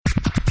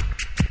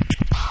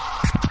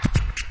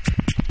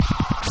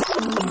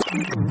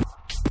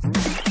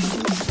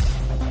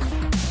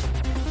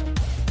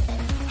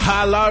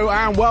Hello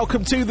and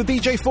welcome to the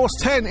DJ Force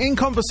 10 In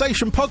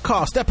Conversation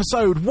podcast,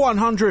 episode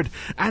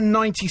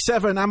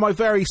 197, and my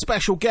very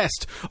special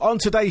guest on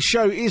today's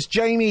show is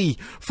Jamie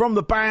from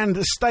the band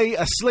Stay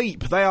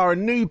Asleep. They are a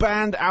new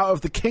band out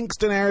of the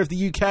Kingston area of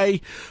the UK,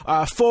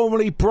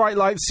 formerly Bright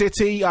Light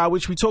City,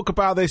 which we talk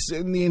about this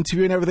in the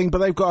interview and everything, but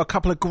they've got a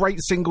couple of great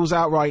singles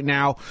out right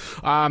now.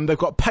 They've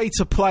got Pay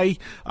to Play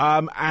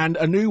and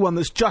a new one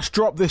that's just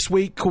dropped this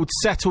week called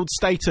Settled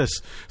Status.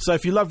 So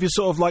if you love your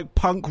sort of like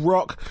punk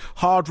rock,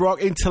 hard rock,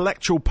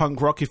 intellectual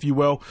punk rock, if you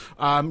will,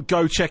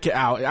 go check it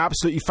out.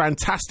 Absolutely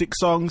fantastic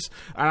songs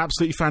and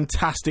absolutely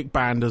fantastic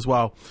band as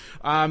well.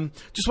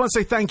 Just want to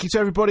say thank you to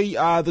everybody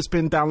that's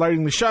been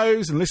downloading the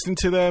shows and listening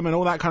to them and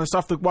all that kind of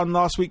stuff. The one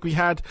last week we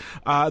had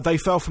They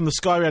Fell From the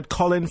Sky. We had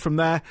Colin from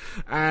there,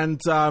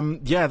 and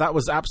yeah, that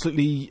was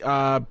absolutely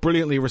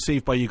brilliantly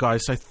received by you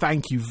guys, so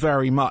thank you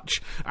very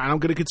much. And I'm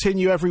going to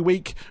continue every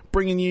week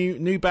bringing you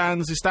new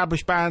bands,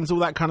 established bands, all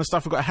that kind of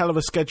stuff. We've got a hell of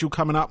a schedule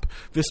coming up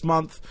this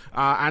month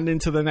and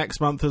into the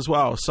next month as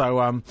well,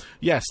 so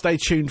yeah, stay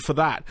tuned for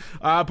that.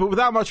 But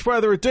without much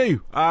further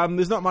ado,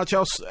 there's not much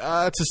else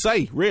to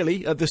say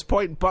really at this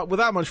point, but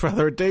without much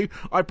further ado,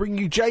 I bring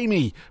you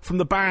Jamie from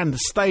the band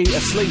Stay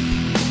Asleep.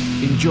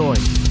 Enjoy.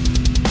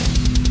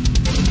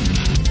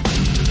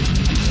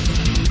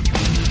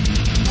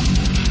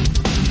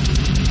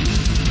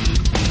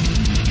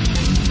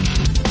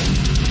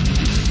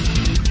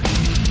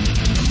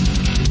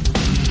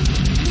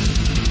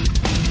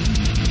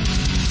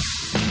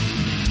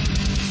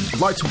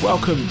 I'd like to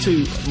welcome to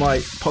my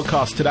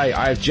podcast today.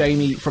 I have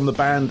Jamie from the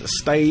band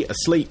Stay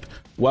Asleep.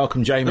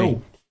 Welcome, Jamie.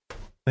 Oh.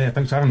 Yeah,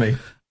 thanks for having me.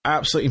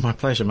 Absolutely my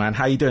pleasure, man.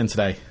 How are you doing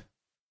today?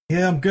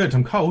 Yeah, I'm good.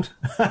 I'm cold.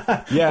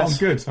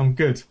 Yes. I'm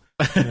good.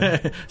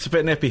 Yeah. It's a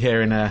bit nippy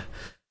here in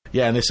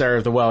this area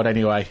of the world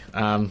anyway.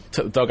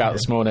 Took the dog out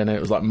this morning and it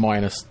was like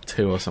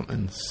 -2 or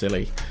something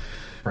silly.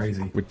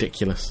 Crazy.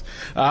 Ridiculous.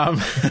 But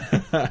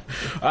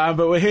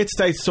we're here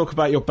today to talk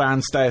about your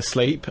band Stay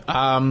Asleep.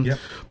 Yep.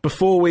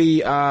 Before we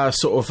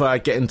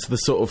get into the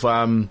sort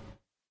of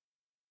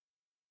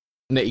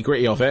nitty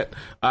gritty of it,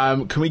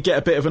 can we get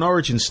a bit of an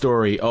origin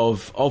story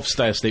of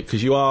Stay Asleep?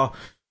 Because you are,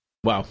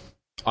 well,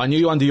 I knew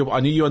you under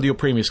your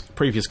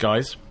previous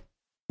guys.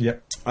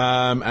 Yep.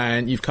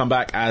 And you've come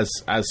back as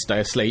Stay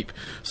Asleep.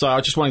 So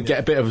I just want to get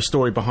a bit of a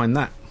story behind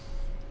that.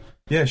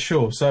 Yeah,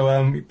 sure.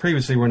 So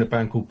previously we were in a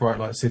band called Bright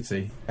Light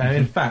City. And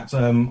in fact,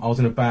 I was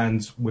in a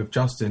band with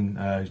Justin,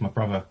 who's my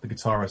brother, the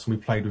guitarist, and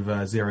we played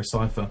with Zero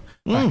Cypher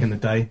back in the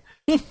day.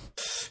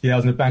 Yeah, I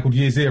was in a band called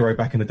Year Zero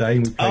back in the day,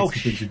 and we played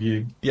some gigs with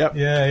you. Yep.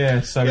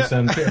 Yeah. So it's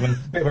a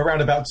bit of a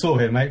roundabout tour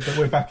here, mate, but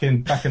we're back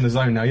in the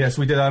zone now. Yeah, so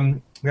we did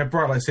we had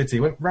Bright Light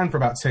City. We ran for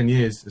about 10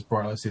 years as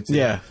Bright Light City.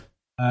 Yeah.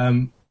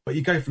 But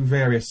you go through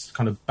various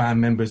kind of band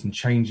members and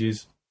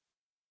changes.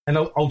 And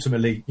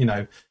ultimately, you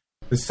know,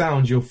 the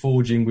sound you're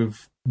forging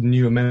with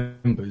newer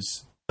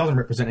members doesn't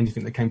represent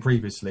anything that came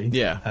previously.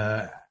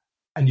 Yeah.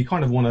 And you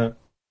kind of want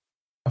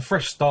a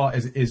fresh start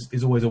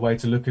is always a way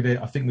to look at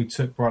it. I think we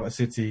took Bright Light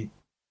City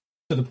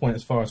to the point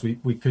as far as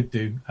we could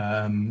do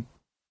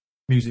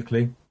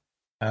musically.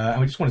 And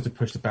we just wanted to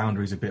push the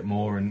boundaries a bit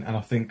more. And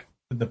I think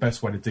the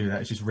best way to do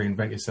that is just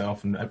reinvent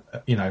yourself and,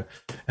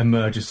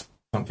 emerge as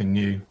something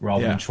new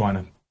rather than trying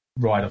to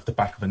ride off the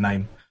back of a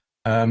name.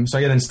 Then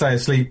Stay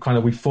Asleep,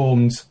 we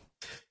formed.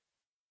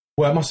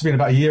 Well, it must have been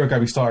about a year ago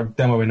we started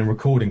demoing and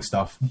recording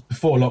stuff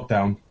before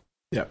lockdown.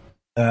 Yeah.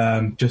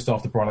 Just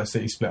after Bright Light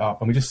City split up,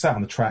 and we just sat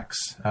on the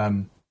tracks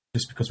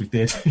just because we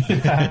did. You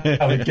know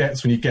how it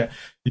gets when you get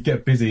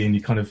busy and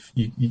you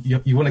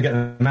want to get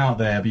them out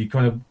there, but you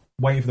kind of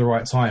waiting for the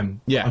right time.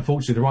 Yeah.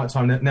 Unfortunately, the right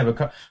time never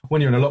comes.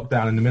 When you're in a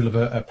lockdown in the middle of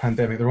a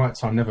pandemic, the right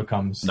time never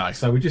comes. Nice.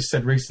 So we just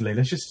said recently,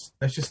 let's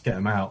just get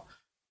them out.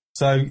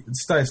 So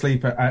Stay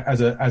Asleep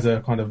as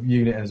a kind of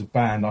unit, as a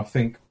band, I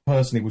think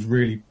personally was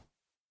really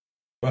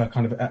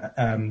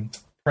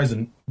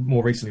present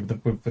more recently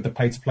with the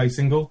Pay to Play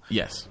single.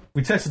 Yes.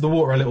 We tested the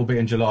water a little bit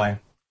in July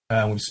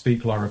with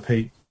Speak, Lie,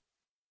 Repeat,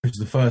 which is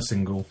the first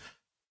single.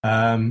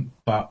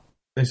 But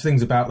there's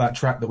things about that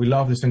track that we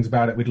love. There's things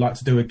about it we'd like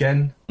to do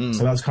again.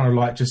 So that's kind of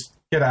like just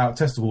get it out,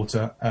 test the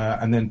water,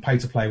 and then Pay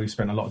to Play. We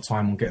spent a lot of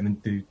time on getting them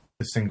to do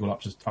the single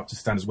up to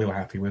standards we were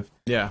happy with.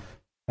 Yeah.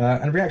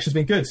 And the reaction's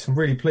been good. I'm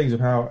really pleased with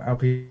how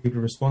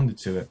people responded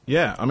to it.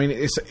 Yeah, I mean,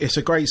 it's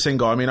a great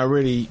single. I mean, I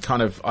really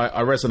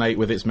I resonate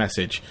with its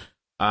message.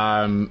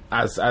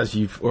 As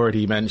you've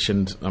already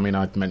mentioned, I mean,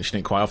 I'd mention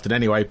it quite often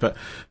anyway, but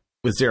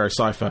with Zero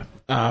Cypher,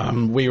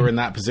 we were in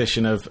that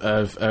position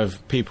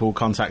of people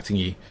contacting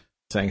you,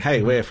 saying,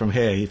 hey, we're from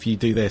here. If you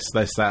do this,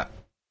 that.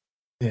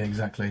 Yeah,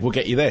 exactly. We'll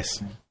get you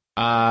this.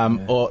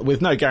 Or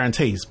with no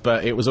guarantees,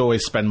 but it was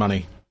always spend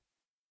money.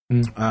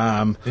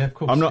 Yeah, of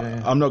course. I'm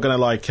not going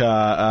to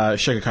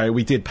sugarcoat.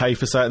 We did pay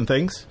for certain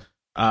things,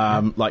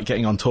 like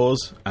getting on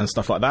tours and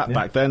stuff like that.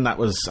 Back then, that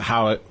was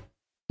how it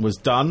was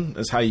done.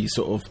 That's how you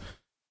sort of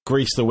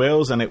grease the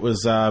wheels, and it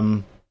was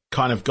kind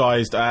of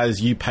guised as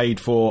you paid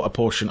for a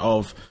portion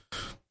of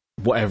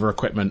whatever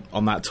equipment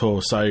on that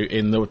tour. So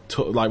in the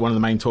one of the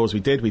main tours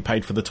we did, we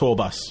paid for the tour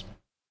bus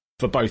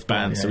for both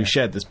bands, so we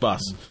shared this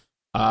bus.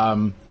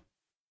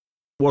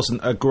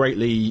 Wasn't a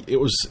greatly. It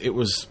was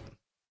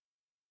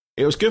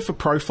good for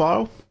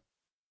profile,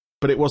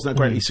 but it wasn't a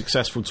greatly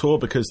successful tour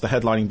because the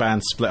headlining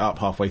band split up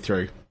halfway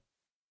through.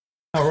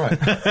 Oh, right.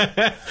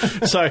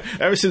 So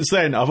ever since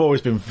then, I've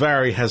always been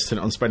very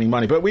hesitant on spending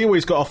money. But we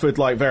always got offered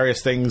like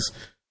various things.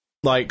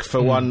 Like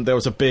for one, there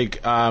was a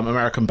big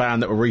American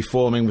band that were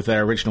reforming with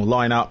their original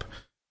lineup,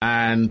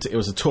 and it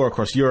was a tour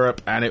across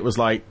Europe, and it was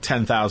like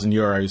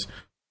 €10,000.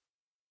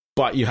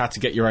 But you had to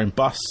get your own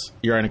bus,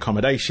 your own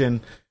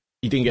accommodation.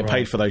 You didn't get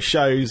paid for those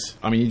shows.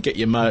 I mean, you'd get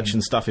your merch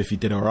and stuff if you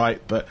did all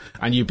right,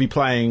 and you'd be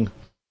playing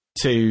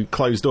to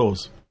closed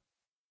doors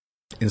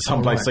in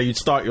some place. Right. So you'd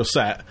start your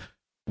set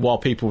while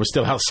people were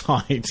still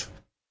outside.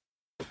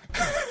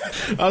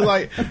 I was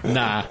like,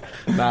 nah.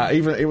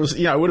 Even it was,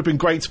 it would have been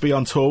great to be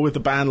on tour with the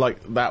band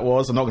like that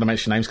was. I'm not going to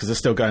mention names because they're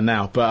still going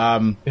now,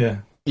 but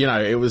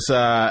it was,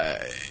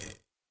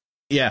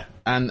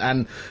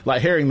 and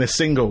like hearing this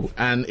single,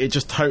 and it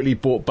just totally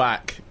brought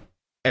back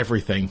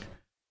everything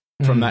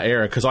from that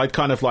era, because I'd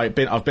kind of like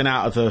I've been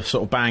out of the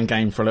sort of band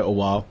game for a little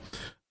while,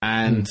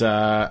 and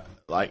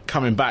like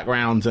coming back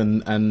round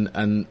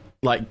and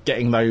like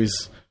getting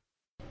those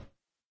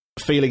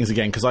feelings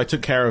again, because I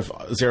took care of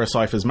Zero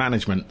Cypher's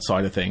management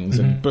side of things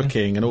and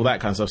booking and all that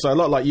kind of stuff. So a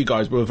lot like you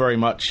guys, we were very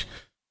much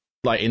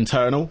like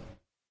internal.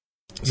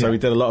 So we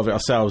did a lot of it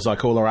ourselves.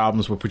 Like all our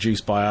albums were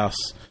produced by us.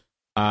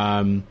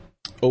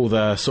 All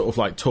the sort of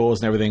like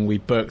tours and everything we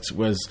booked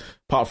was,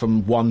 apart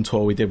from one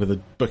tour we did with a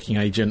booking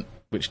agent,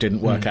 which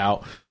didn't work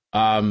out.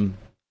 But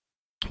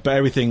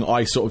everything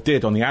I sort of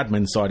did on the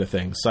admin side of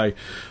things. So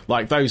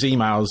like those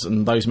emails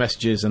and those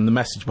messages and the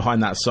message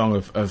behind that song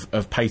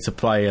of pay to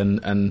play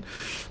and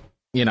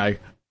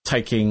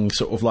taking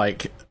sort of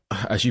like,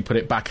 as you put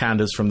it,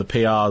 backhanders from the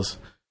PRs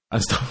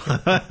and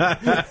stuff.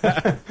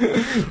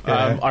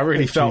 I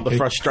really felt the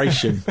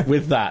frustration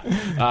with that.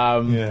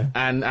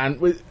 And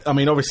with, I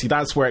mean, obviously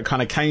that's where it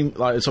kind of came,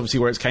 like it's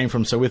obviously where it came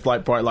from. So with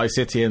like Bright Light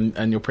City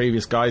and your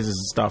previous guys and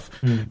stuff,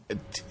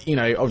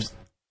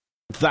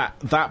 that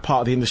part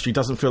of the industry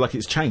doesn't feel like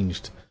it's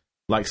changed,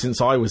 like since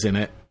I was in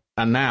it.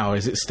 And now,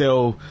 is it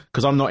still,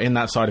 because I'm not in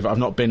that side of it, I've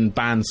not been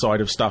band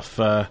side of stuff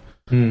for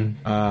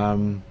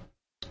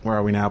where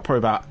are we now, probably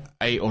about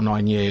 8 or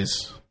 9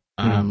 years.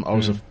 I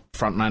was a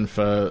frontman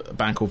for a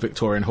band called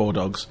Victorian Whore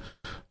Dogs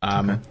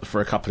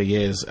for a couple of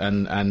years,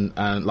 and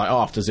like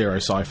after Zero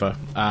Cypher,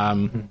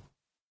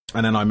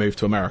 and then I moved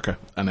to America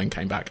and then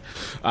came back.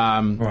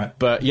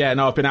 But yeah,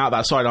 no, I've been out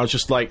that side. I was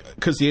just like,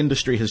 because the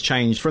industry has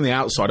changed from the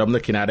outside, I'm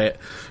looking at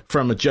it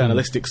from a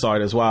journalistic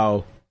side as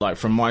well, like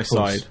from my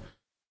side.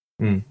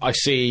 I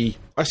see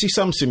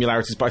some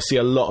similarities, but I see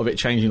a lot of it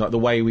changing, like the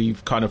way we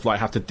kind of like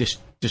have to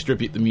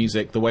distribute the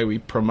music, the way we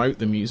promote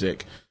the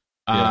music.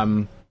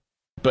 But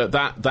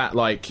that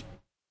like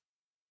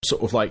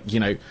sort of like,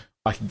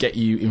 I can get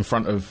you in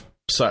front of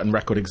certain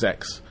record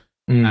execs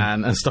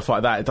and stuff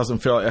like that. It doesn't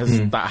feel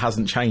like that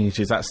hasn't changed.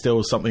 Is that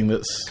still something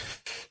that's...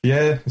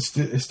 Yeah,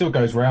 it still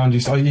goes round. We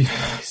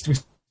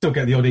still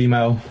get the odd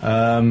email.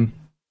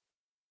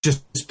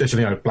 Just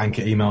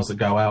blanket emails that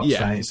go out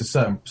saying it's a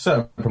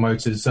certain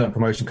promoters, certain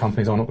promotion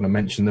companies. I'm not going to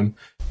mention them,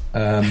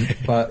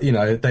 but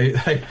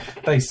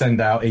they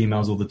send out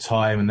emails all the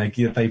time, and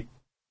they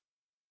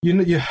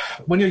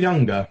when you're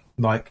younger,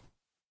 like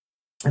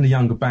in a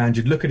younger band,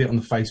 you'd look at it on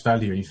the face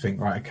value and you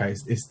think, right, okay,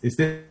 it's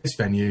this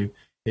venue.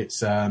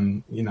 It's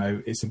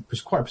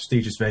it's quite a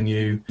prestigious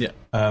venue.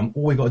 All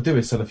we got to do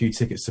is sell a few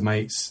tickets to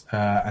mates,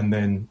 and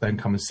then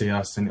come and see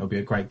us, and it'll be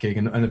a great gig,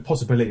 and the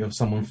possibility of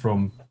someone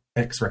from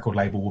X record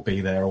label will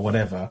be there or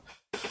whatever.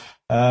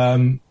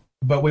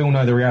 But we all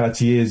know the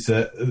reality is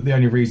that the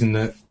only reason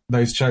that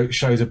those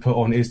shows are put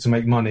on is to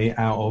make money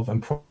out of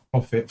and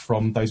profit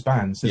from those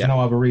bands. There's no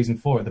other reason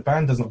for it. The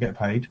band does not get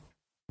paid.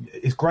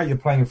 It's great you're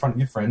playing in front of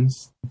your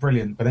friends,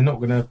 brilliant, but they're not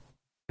going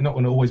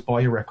to always buy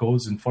your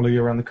records and follow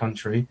you around the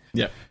country.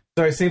 So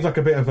it seems like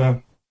a bit of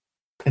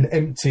an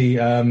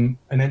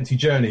empty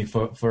journey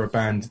for a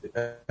band,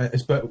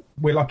 but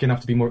we're lucky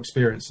enough to be more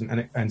experienced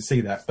and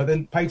see that. But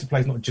then pay to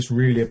play is not just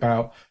really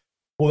about,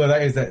 although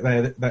that is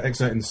that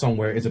excerpt in the song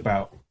where it is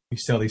about you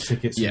sell these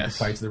tickets and you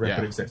play to the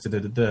record execs,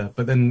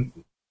 but then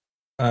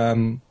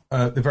the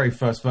very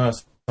first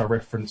verse I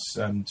reference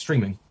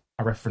streaming.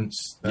 I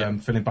reference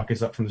filling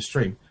buckets up from the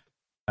stream,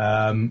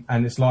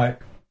 and it's like,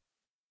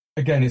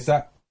 again, it's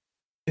that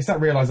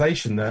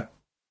realization that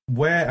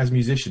where as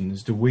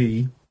musicians do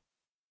we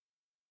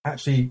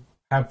actually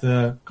have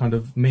the kind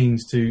of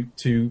means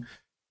to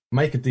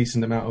make a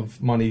decent amount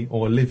of money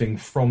or a living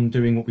from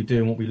doing what we do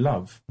and what we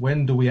love?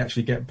 When do we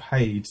actually get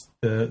paid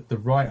the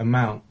right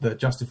amount that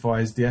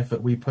justifies the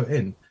effort we put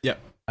in?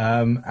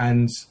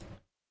 And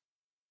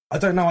I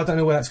don't know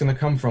where that's going to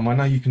come from. I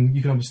know you can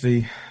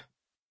obviously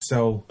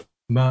sell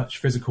merch,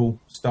 physical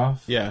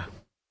stuff.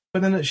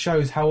 But then it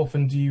shows how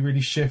often do you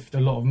really shift a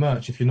lot of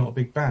merch if you're not a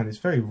big band? It's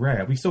very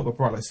rare. We still got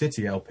Bright Light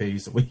City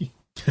LPs that we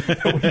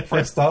that we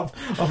pressed up.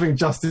 I think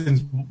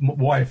Justin's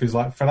wife is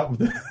like fed up with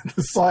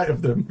the sight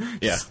of them,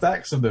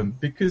 stacks of them,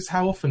 because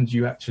how often do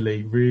you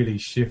actually really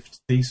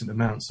shift decent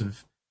amounts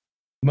of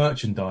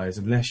merchandise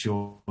unless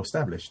you're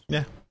established?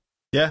 Yeah.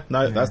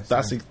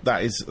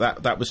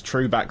 That was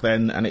true back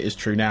then, and it is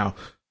true now.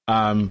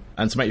 And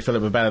to make you feel a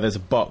bit better, there's a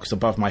box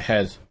above my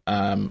head.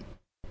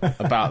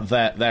 About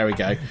there we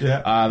go.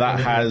 That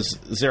has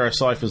Zero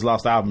Cypher's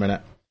last album in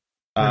it.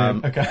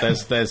 Okay.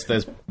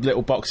 There's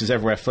little boxes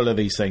everywhere full of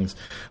these things.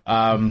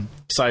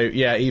 So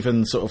yeah,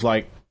 even sort of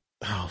like,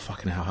 oh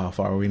fucking hell, how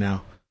far are we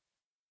now?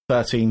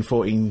 13,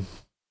 14.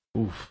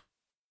 Oof.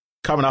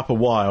 Coming up a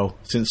while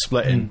since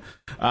splitting,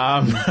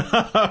 and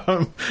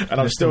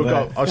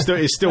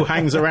it still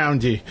hangs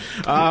around you,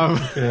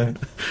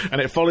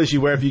 and it follows you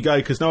wherever you go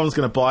because no one's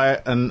going to buy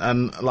it,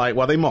 and like,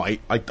 well, they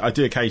might. I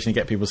do occasionally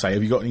get people say,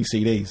 "Have you got any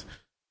CDs?"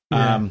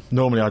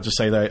 Normally, I just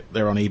say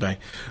they're on eBay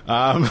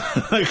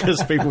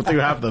because people do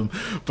have them.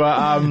 But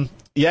I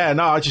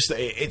just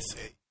it's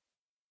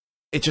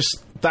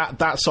just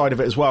that side of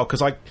it as well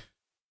because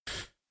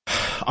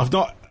I've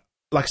not.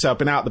 Like I said, I've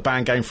been out the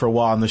band game for a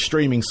while, and the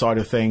streaming side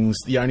of things,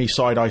 the only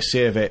side I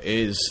see of it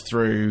is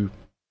through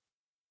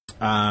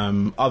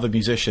other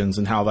musicians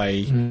and how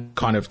they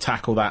kind of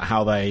tackle that,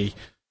 how they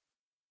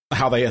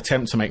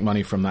attempt to make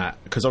money from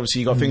that. Because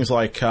obviously you got things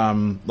like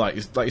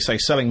you say,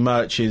 selling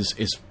merch is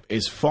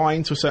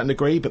fine to a certain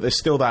degree, but there's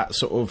still that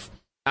sort of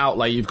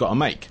outlay you've got to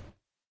make,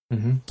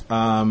 and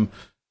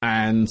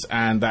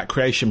that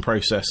creation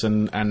process,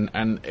 and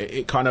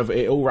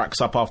it all racks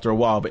up after a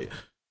while, but.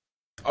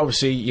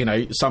 Obviously, you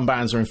know, some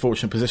bands are in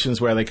fortunate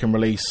positions where they can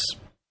release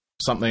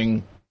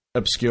something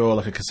obscure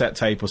like a cassette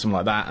tape or something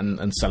like that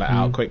and sell it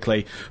out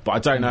quickly. But I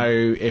don't know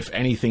if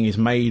anything is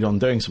made on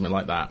doing something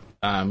like that.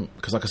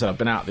 Because like I said, I've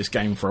been out of this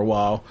game for a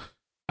while,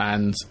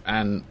 and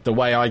the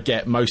way I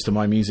get most of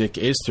my music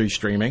is through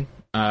streaming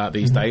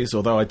these days,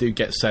 although I do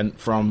get sent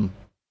from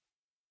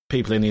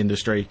people in the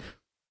industry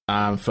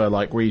for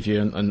like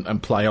review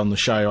and play on the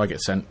show. I get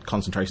sent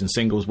concentration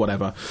singles,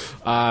 whatever.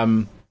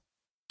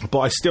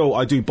 But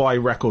I do buy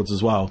records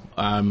as well.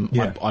 I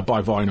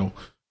buy vinyl.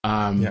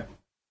 I've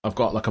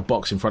got like a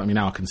box in front of me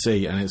now I can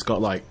see, and it's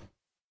got like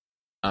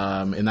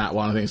in that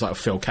one I think it's like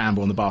Phil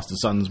Campbell and the Bastard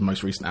Sons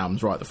most recent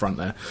albums right at the front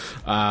there.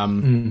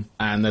 And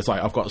there's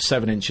like I've got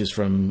 7 inches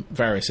from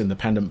various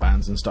independent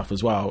bands and stuff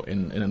as well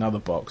in another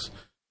box.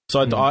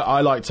 So I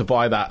like to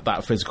buy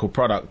that physical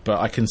product, but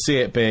I can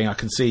see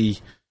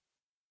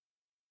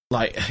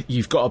like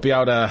you've got to be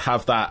able to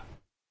have that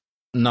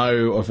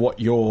know of what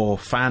your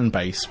fan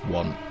base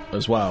want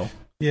as well.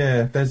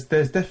 Yeah, there's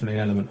definitely an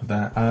element of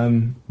that.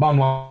 But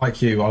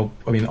unlike you,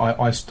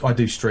 I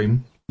do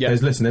stream. Yeah.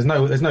 There's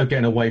no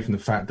getting away from the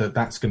fact that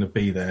that's going to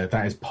be there.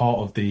 That is part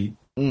of the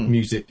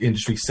music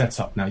industry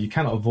setup now. You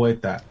cannot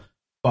avoid that.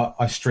 But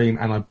I stream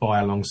and I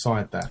buy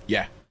alongside that.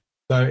 Yeah.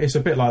 So it's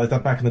a bit like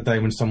that back in the day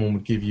when someone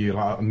would give you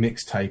like a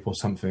mixtape or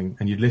something,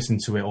 and you'd listen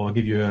to it, or they'll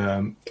give you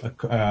a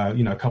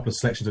couple of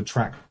selections of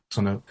tracks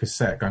on a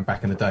cassette going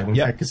back in the day when we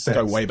had cassettes.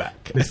 Go way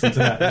back. Listen to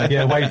that.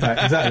 Yeah, way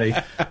back, exactly.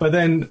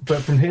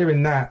 But from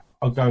hearing that,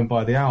 I'll go and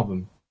buy the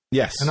album.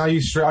 Yes. And I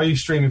use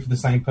streaming for the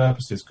same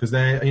purposes because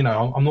I'm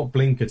not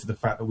blinkered to the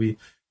fact that you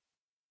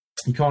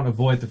can't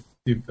avoid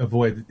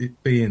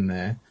it being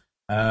there.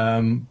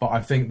 But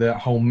I think the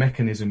whole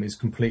mechanism is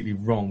completely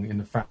wrong in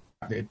the fact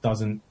that it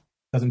doesn't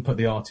put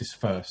the artist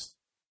first.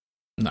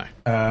 No.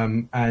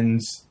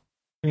 And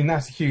I mean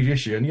that's a huge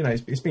issue, and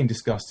it's been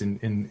discussed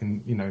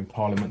in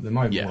Parliament at the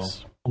moment.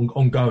 Yes. Well,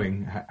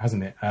 ongoing,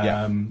 hasn't it?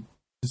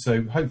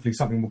 So hopefully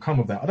something will come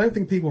of that. I don't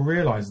think people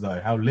realise though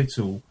how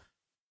little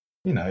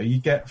you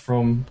get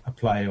from a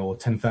play, or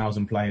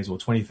 10,000 plays, or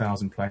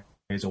 20,000 plays,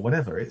 or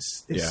whatever.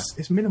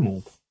 It's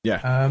minimal.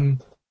 Yeah.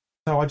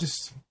 So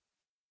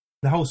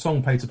the whole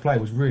song "Pay to Play"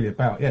 was really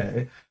about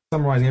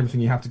summarising everything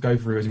you have to go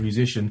through as a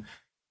musician.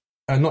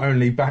 And not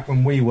only back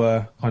when we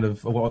were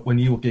when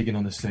you were gigging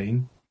on the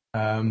scene,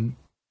 and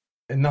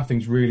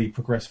nothing's really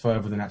progressed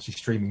further than actually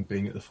streaming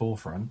being at the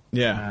forefront.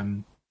 Yeah.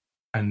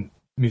 And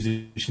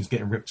musicians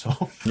getting ripped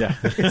off. Yeah.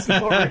 It's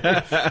not really,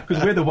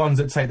 because we're the ones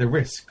that take the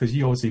risk, because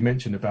you obviously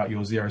mentioned about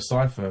your Zero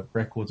Cypher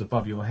records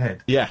above your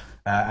head. Yeah.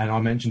 And I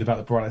mentioned about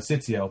the Bright Light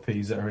City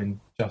LPs that are in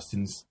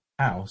Justin's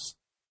house.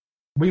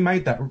 We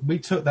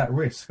took that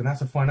risk, and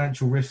that's a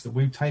financial risk that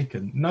we've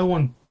taken. No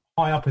one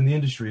high up in the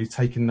industry is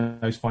taking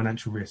those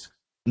financial risks.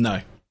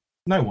 No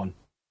one.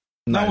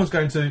 No one's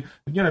going to.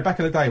 Back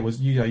in the day was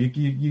you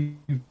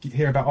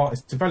hear about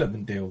artist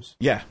development deals.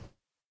 Yeah,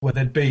 where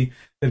there'd be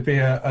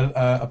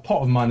a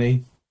pot of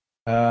money.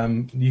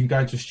 You can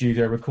go to a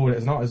studio, record it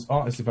as an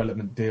artist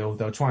development deal.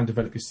 They'll try and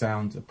develop your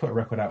sound, put a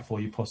record out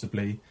for you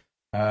possibly,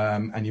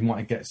 and you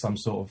might get some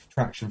sort of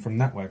traction from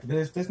that way.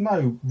 But there's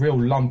no real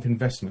lump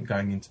investment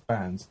going into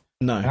bands.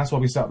 No, and that's why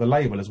we set up the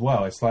label as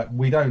well. It's like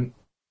we don't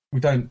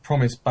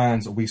promise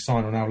bands that we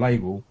sign on our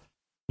label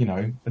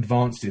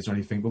advances or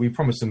anything, but we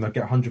promise them they'll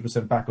get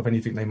 100% back of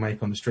anything they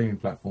make on the streaming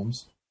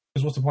platforms.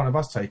 Because what's the point of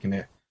us taking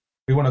it?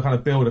 We want to kind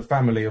of build a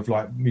family of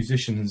like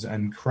musicians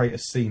and create a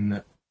scene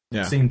that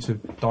seemed to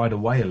have died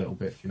away a little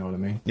bit, if you know what I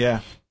mean.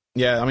 Yeah,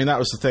 I mean, that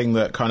was the thing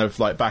that kind of,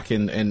 like, back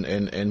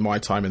in my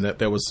time, in that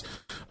there was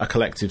a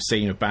collective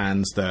scene of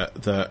bands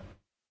that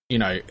you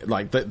know,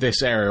 like,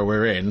 this area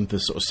we're in, the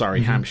sort of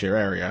Surrey, Hampshire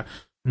area,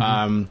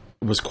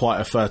 was quite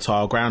a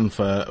fertile ground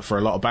for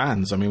a lot of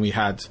bands. I mean, we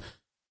had,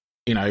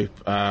 you know,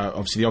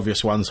 obviously the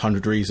obvious ones,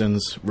 100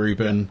 Reasons,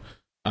 Reuben,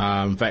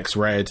 Vex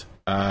Red,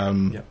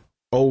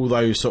 all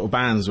those sort of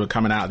bands were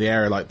coming out of the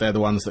area. Like, they're the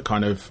ones that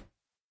kind of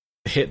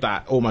hit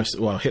that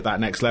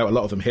next level. A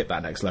lot of them hit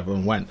that next level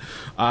and went.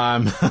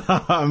 And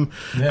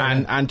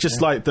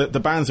just like the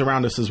bands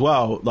around us as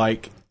well,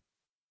 like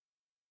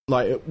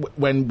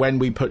when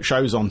we put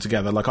shows on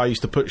together, like I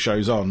used to put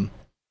shows on,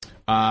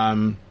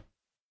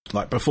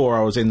 like before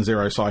I was in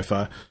Zero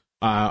Cypher,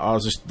 I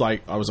was just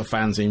like, I was a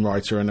fanzine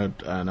writer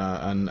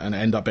and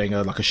end up being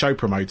a show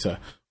promoter.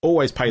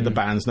 Always paid the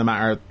bands, no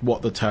matter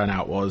what the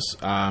turnout was.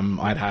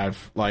 I'd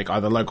have like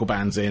either local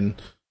bands in,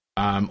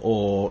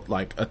 or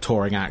like a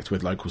touring act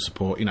with local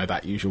support, you know,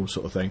 that usual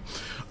sort of thing.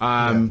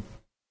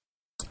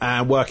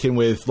 And working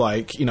with,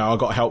 like, you know, I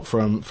got help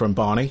from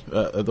Barney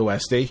at the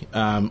Westie,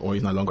 or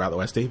he's no longer at the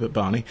Westie, but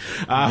Barney.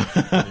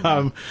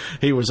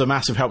 He was a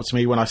massive help to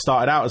me when I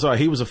started out as well.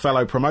 He was a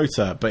fellow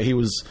promoter, but he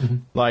was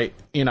like,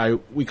 you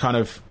know, we kind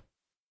of,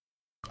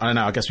 I don't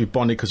know, I guess we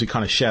bonded because we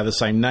kind of share the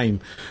same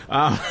name.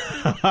 But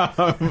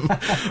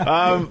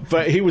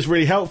he was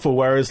really helpful,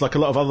 whereas like a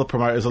lot of other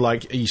promoters are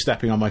like, are you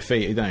stepping on my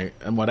feet, you know,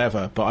 and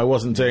whatever. But I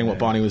wasn't doing what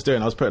Barney was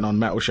doing. I was putting on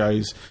metal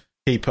shows.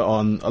 He put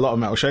on a lot of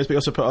metal shows, but he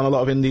also put on a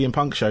lot of indie and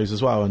punk shows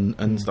as well,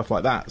 and stuff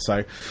like that.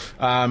 So,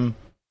 and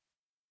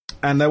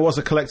there was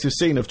a collective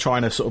scene of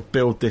trying to sort of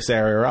build this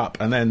area up.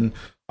 And then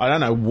I don't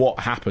know what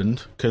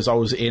happened, because I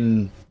was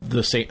in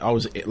the scene, I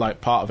was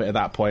like part of it at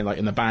that point, like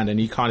in the band,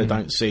 and you kind of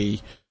don't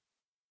see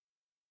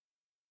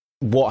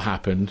what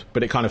happened,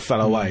 but it kind of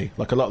fell away.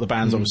 Like a lot of the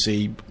bands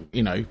obviously,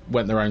 you know,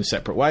 went their own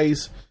separate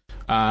ways.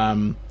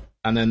 And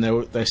then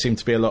there seemed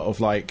to be a lot of,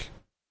 like,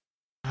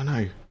 I don't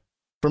know,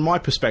 from my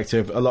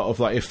perspective, a lot of,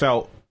 like, it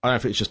felt, I don't know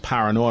if it's just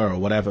paranoia or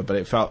whatever, but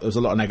it felt there was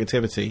a lot of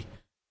negativity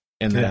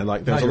in there.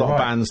 Like there was a lot of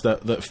bands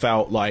that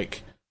felt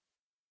like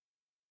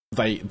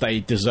they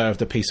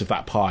deserved a piece of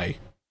that pie, if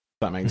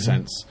that makes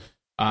sense.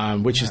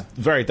 Which is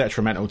very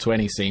detrimental to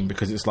any scene,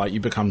 because it's like you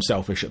become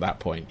selfish at that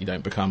point. You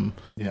don't become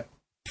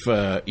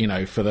for, you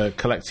know, for the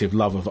collective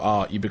love of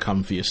art, you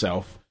become for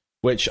yourself.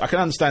 Which I can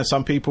understand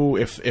some people,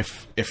 if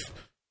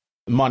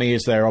money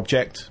is their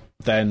object,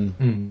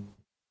 then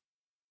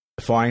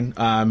fine.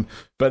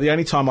 But the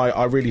only time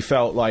I really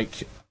felt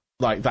like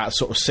that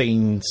sort of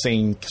scene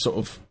sort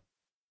of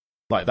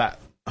like that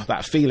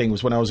feeling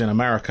was when I was in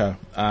America.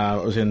 I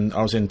was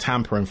in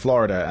Tampa in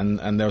Florida,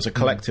 and there was a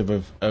collective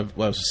of well,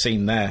 there was a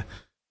scene there,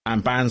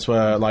 and bands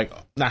were like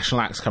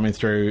national acts coming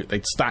through.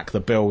 They'd stack the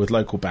bill with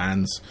local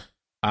bands,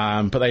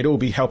 but they'd all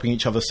be helping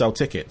each other sell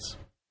tickets.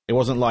 It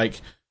wasn't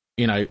like,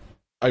 you know,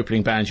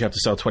 opening bands you have to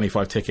sell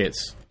 25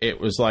 tickets. It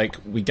was like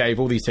we gave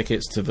all these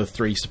tickets to the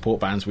 3 support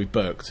bands we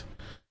booked.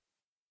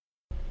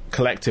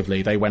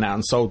 Collectively, they went out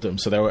and sold them.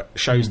 So there were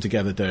shows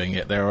together doing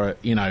it. There were,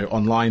 you know,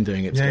 online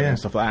doing it together and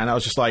stuff like that. And I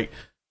was just like,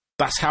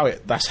 that's how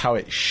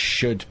it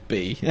should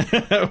be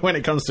when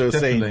it comes to a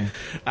scene.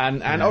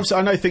 And obviously,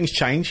 I know things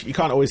change. You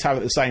can't always have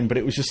it the same. But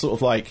it was just sort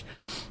of like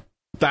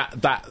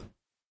that.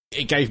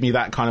 It gave me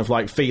that kind of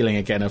like feeling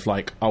again of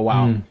like, oh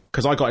wow,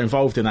 because I got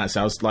involved in that. So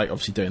I was like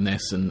obviously doing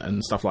this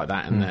and stuff like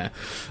that in there,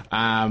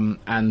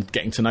 and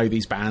getting to know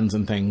these bands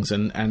and things,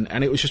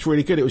 and it was just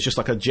really good. It was just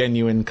like a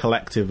genuine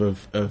collective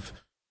of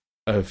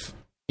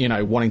you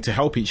know, wanting to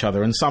help each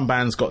other. And some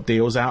bands got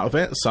deals out of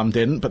it, some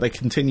didn't, but they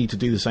continued to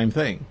do the same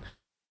thing,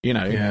 you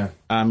know,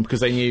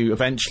 because they knew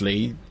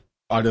eventually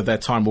either their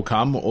time will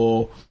come,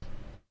 or,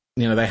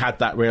 you know, they had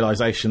that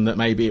realization that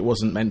maybe it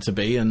wasn't meant to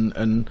be,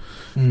 and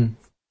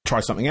try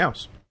something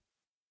else.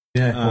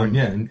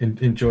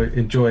 Enjoy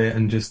it,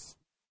 and just,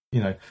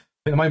 you know, I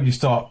think the moment you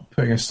start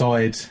putting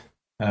aside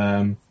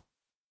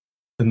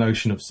the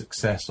notion of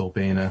success or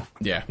being a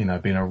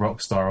being a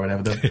rock star or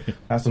whatever,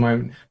 that's the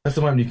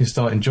moment you can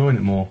start enjoying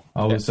it more.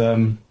 I was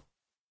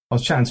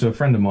chatting to a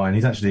friend of mine.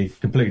 He's actually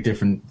completely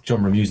different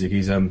genre of music.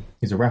 He's a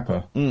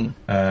rapper. He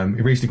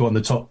recently got in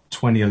the top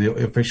 20 of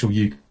the official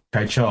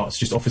UK charts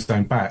just off his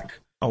own back.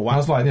 Oh wow! I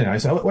was like, you know,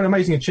 so what an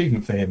amazing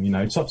achievement for him. You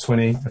know, top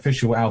 20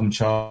 official album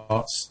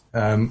charts.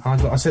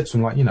 I said to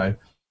him, like, you know,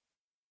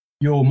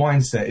 your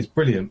mindset is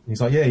brilliant.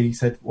 He's like, yeah. He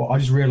said, well, I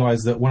just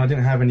realised that when I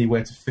didn't have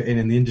anywhere to fit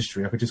in the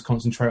industry, I could just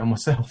concentrate on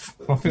myself.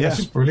 I think that's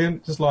just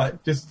brilliant. Just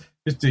like, just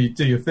do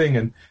your thing.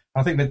 And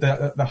I think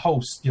that the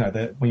whole, you know,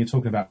 when you're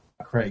talking about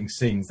creating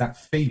scenes, that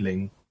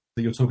feeling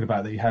that you're talking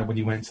about that you had when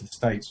you went to the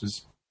States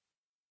was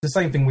the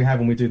same thing we have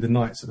when we do the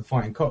nights at the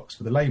Fighting Cocks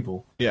for the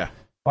label. Yeah.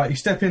 Like, you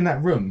step in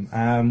that room,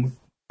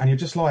 and you're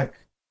just like,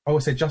 I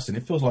always say, Justin,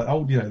 it feels like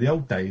the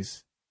old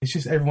days. It's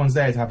just everyone's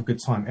there to have a good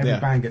time. Every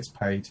band gets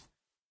paid.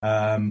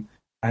 And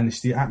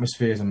the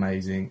atmosphere is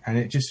amazing, and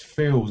it just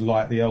feels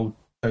like the old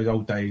those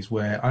old days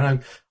where I know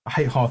I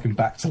hate harking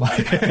back to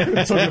like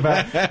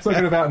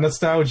talking about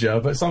nostalgia,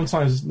 but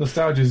sometimes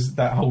nostalgia's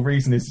that whole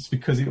reason is it's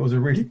because it was a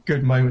really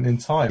good moment in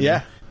time.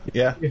 Yeah,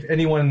 yeah. If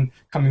anyone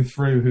coming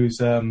through who's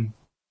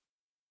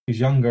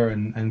younger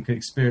and could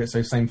experience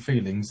those same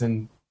feelings,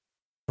 then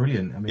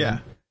brilliant. I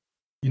mean,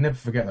 you never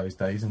forget those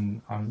days,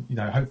 and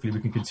hopefully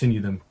we can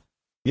continue them.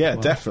 Yeah,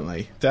 well,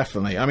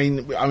 definitely. I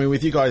mean,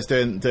 with you guys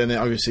doing it,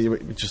 obviously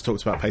we just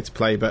talked about Pay to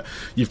Play, but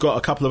you've got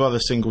a couple of other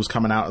singles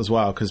coming out as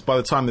well. Because by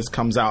the time this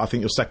comes out, I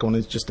think your second one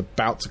is just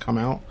about to come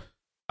out.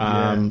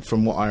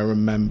 From what I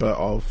remember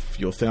of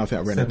your thing, I think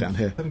I wrote it down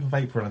here. 7th of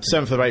April.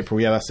 7th of April.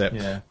 Yeah, that's it.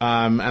 Yeah.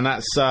 And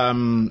that's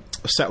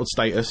Settled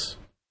Status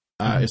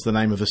is the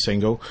name of the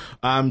single.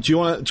 Do you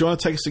want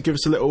to give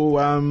us a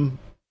little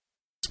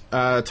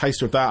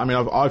taster of that? I mean,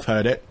 I've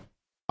heard it.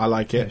 I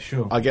like it. Yeah,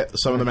 sure. I get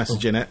some of the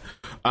message in it.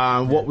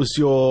 What was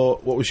your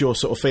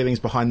sort of feelings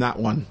behind that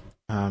one?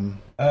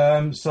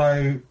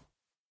 So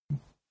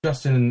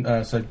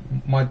Justin, so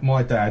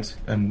my dad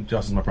and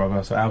Justin, my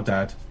brother, so our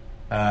dad,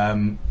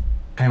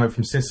 came over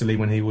from Sicily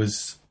when he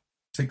was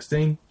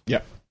 16.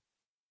 Yep.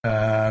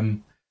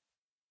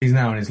 He's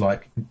now in his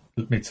like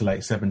mid to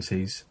late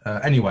 70s.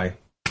 Anyway,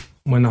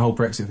 when the whole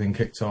Brexit thing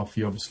kicked off,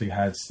 you obviously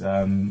had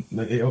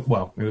it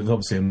was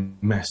obviously a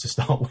mess to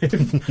start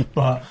with,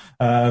 but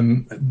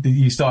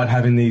you started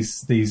having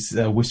these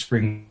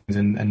whisperings,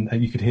 and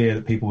you could hear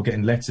that people were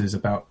getting letters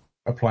about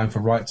applying for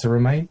right to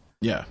remain.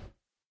 Yeah.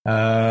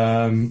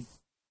 And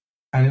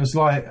it was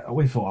like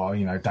we thought,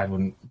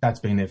 Dad's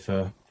been here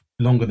for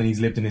longer than he's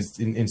lived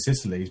in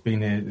Sicily. He's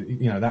been here,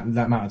 that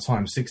amount of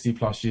time, 60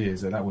 plus years.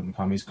 That wouldn't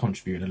come. He's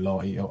contributed a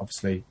lot. He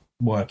obviously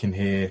working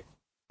here,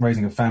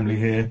 raising a family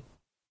here.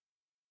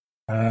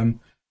 And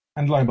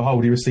lo and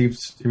behold, he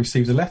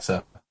received a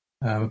letter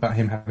about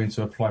him having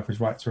to apply for his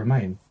right to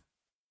remain.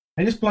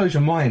 And it just blows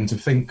your mind to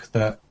think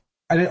that.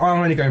 And I'm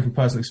only going from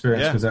personal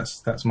experience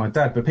because that's my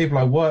dad. But people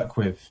I work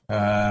with,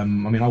 I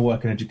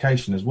work in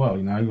education as well.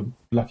 I'm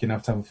lucky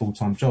enough to have a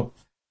full-time job,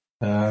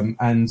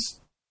 and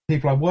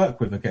people I work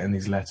with are getting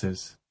these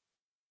letters.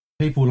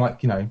 People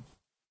like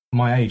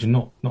my age and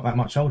not that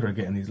much older are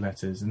getting these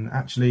letters, and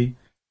actually,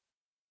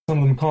 some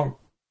of them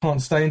can't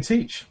stay and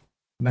teach.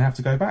 And they have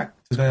to go back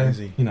to their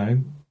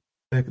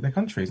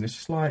countries, and it's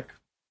just like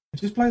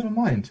it just blows my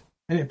mind.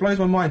 And it blows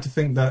my mind to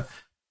think that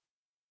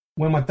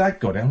when my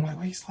dad got it, I'm like,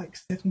 well, he's like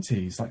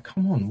 70s. Like,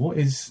 come on,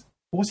 what's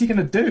he going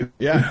to do?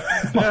 Yeah,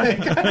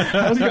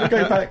 how's he going to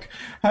go back?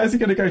 How's he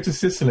going to go to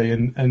Sicily?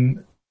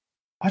 And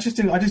I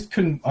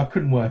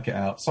couldn't work it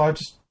out. So I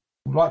just,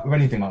 like with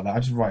anything like that, I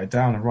just write it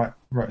down and write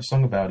a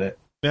song about it.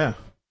 Yeah.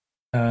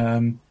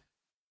 And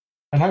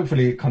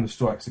hopefully it kind of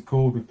strikes a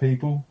chord with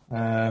people.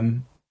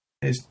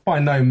 It's by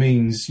no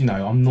means,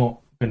 I'm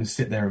not going to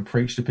sit there and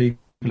preach to people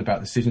about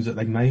decisions that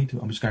they've made.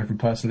 I'm just going from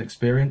personal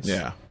experience.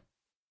 Yeah.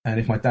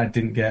 And if my dad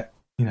didn't get,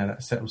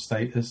 that settled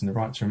status and the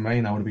right to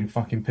remain, I would have been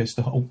fucking pissed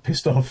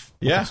off.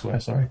 Yeah. I swear,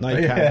 sorry. No,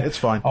 you can't. It's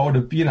fine. I would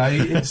have,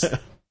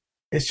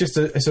 it's just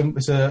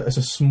a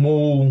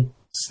small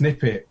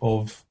snippet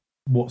of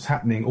what's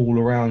happening all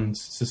around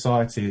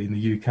society in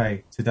the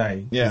UK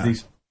today. Yeah.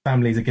 These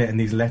families are getting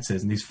these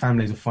letters, and these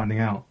families are finding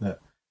out that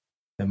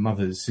their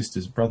mothers,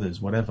 sisters, brothers,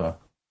 whatever,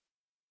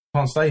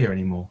 can't stay here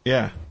anymore.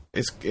 Yeah,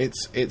 it's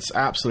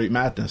absolute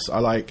madness.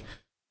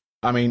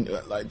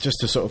 Just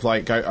to sort of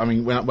like go. I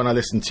mean, when I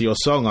listened to your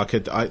song,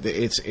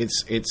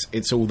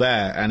 it's all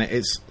there, and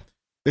this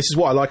is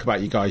what I like about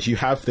you guys. You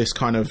have this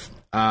kind of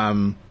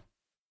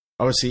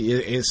obviously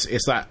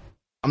it's that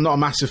I'm not a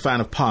massive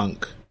fan of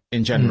punk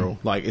in general.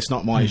 Like, it's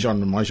not my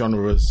genre. My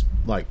genre was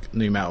like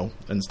nu metal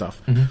and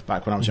stuff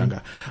back when I was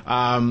younger.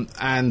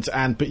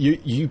 But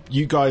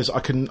you guys, I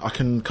can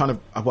kind of,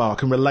 I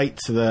can relate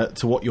to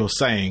what you're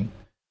saying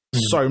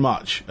so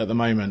much at the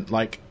moment.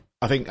 Like,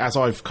 I think as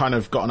I've kind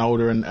of gotten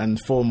older and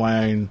formed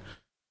my own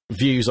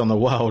views on the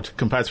world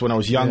compared to when I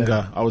was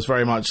younger, I was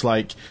very much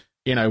like,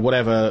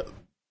 whatever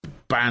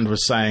band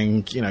was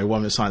saying,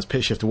 One Minute Silence,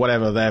 Pitch Shift, or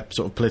whatever their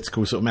sort of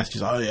political sort of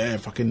messages. Oh yeah,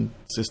 fucking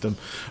system.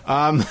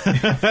 As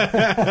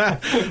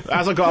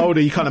I got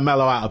older, you kind of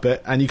mellow out a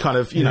bit, and you kind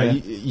of,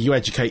 you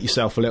educate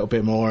yourself a little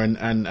bit more,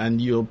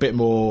 and you're a bit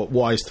more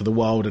wise to the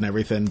world and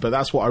everything. But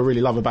that's what I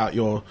really love about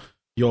your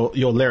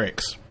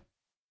lyrics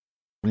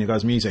and your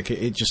guys' music.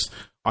 It just,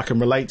 I can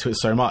relate to it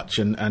so much,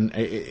 and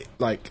it,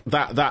 like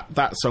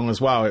that song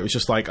as well. It was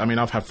just like, I mean,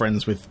 I've had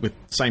friends with the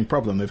same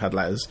problem. They've had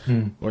letters,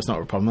 or it's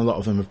not a problem. A lot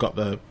of them have got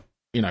the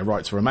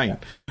right to remain,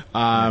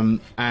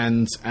 and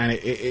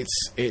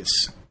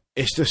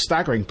it's just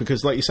staggering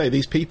because, like you say,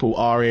 these people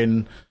are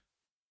in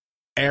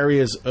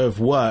areas of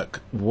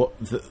work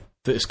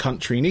this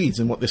country needs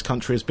and what this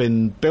country has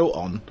been built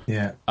on.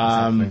 Yeah,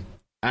 exactly.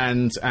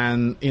 And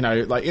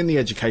like in the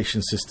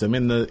education system,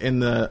 in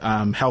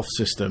the health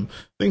system,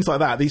 things like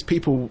that. These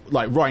people,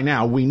 like right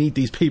now, we need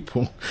these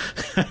people.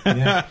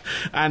 Yeah.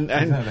 and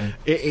exactly.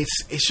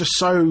 it's just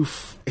so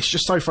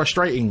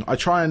frustrating. I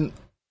try and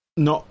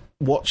not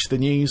watch the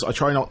news. I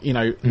try not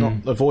not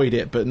avoid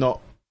it, but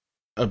not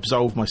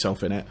absolve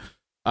myself in it.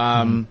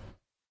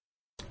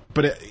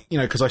 but it, you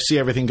know, because I see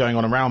everything going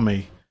on around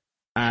me,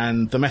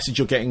 and the message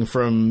you're getting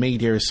from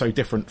media is so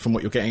different from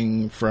what you're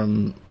getting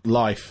from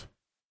life.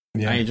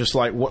 Yeah. And you're just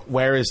like,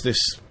 where is this?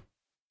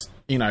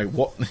 You know,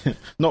 what?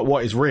 Not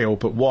what is real,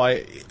 but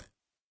why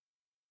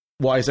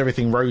is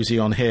everything rosy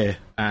on here?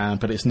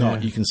 But it's not.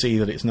 Yeah. You can see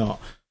that it's not.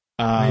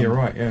 You're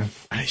right. Yeah.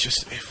 And it's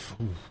just,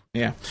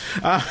 yeah.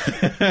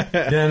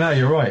 Yeah. No,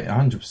 you're right.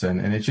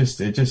 100%. And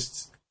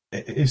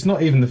it's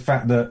not even the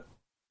fact that,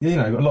 you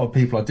know, a lot of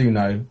people I do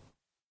know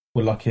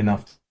were lucky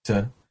enough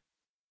to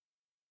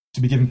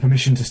be given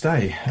permission to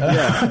stay.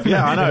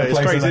 Yeah, I know. It's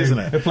crazy, isn't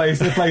it? The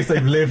place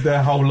they've lived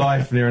their whole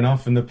life near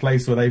enough, and the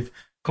place where they've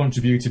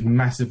contributed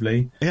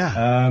massively.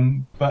 Yeah.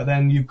 But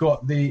then you've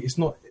got it's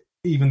not,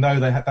 even though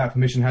they had that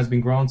permission has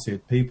been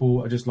granted,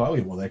 people are just like,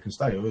 oh, well, they can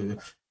stay.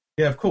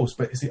 Yeah, of course,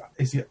 but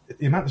it's the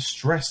amount of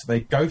stress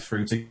they go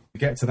through to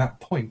get to that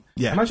point.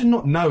 Yeah. Imagine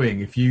not knowing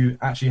if you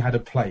actually had a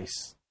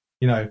place,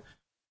 you know,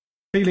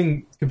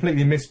 feeling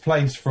completely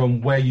misplaced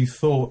from where you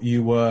thought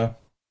you were,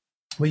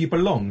 where you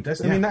belonged. I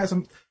mean, that's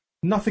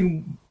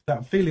nothing.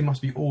 That feeling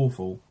must be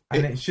awful,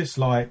 and it's just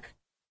like,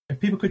 if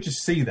people could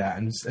just see that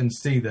and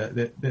see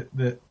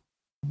that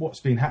what's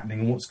been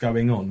happening and what's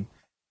going on,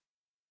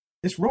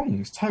 it's wrong.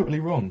 It's totally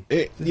wrong.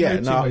 There's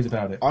no two ways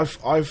about it.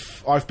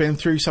 I've been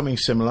through something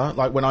similar.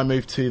 Like when I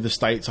moved to the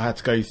States, I had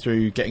to go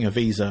through getting a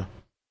visa,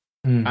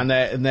 and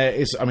there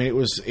is. I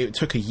mean, it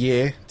took a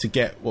year to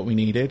get what we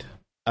needed.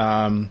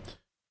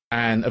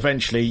 And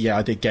eventually,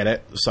 I did get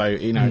it. So,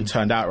 you know, it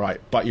turned out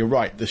right. But you're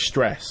right. The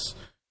stress,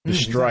 the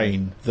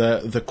strain,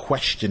 the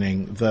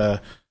questioning,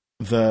 the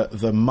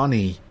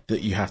money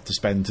that you have to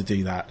spend to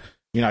do that.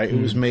 You know, it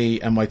was me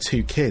and my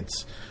two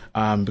kids.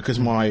 Because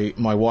my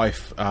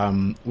wife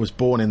was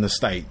born in the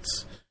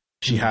States.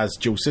 She has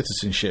dual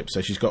citizenship.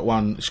 So she's got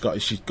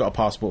a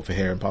passport for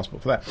here and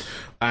passport for there.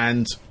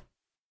 And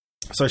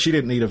so she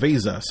didn't need a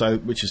visa.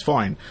 Which is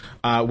fine.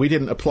 We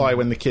didn't apply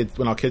when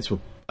our kids were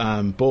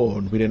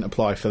born. We didn't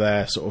apply for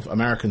their sort of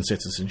American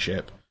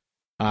citizenship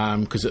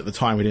because at the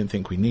time we didn't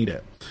think we need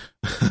it.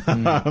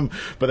 But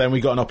then we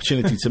got an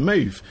opportunity to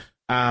move.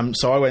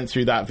 So I went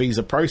through that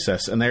visa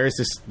process, and there was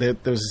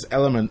this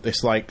element, I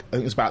think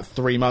it was about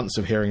 3 months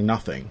of hearing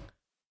nothing.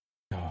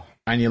 Oh.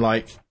 And you're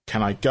like,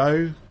 can I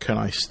go? Can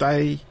I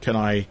stay? Am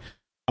I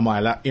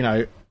allowed, you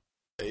know,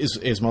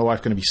 is my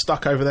wife going to be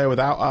stuck over there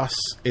without us?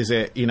 Is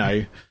it, you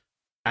know,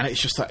 and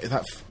it's just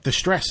that the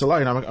stress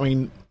alone. I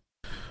mean,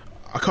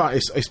 I can't.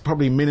 It's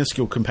probably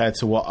minuscule compared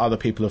to what other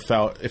people have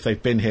felt if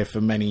they've been here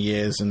for many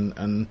years.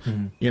 And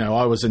you know,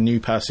 I was a new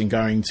person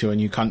going to a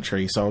new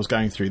country, so I was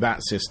going through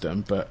that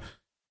system. But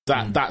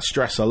that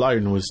stress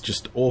alone was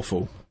just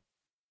awful.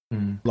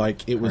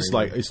 Like it was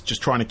like it's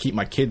just trying to keep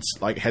my kids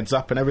like heads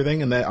up and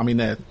everything. And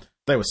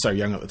they were so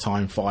young at the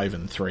time, 5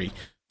 and 3.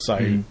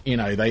 So you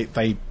know,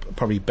 they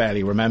probably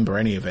barely remember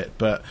any of it.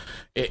 But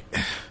it,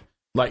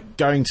 like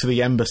going to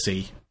the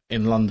embassy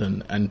in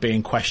London and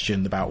being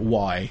questioned about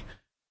why.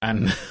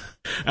 And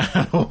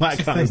all that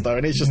kind of stuff,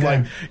 and it's just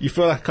like you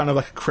feel like kind of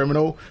like a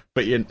criminal,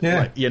 but you're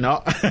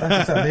not.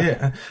 That's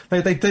exactly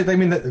it. They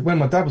mean that when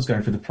my dad was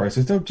going through the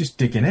process, they were just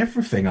digging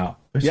everything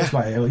up. It's just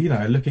like, you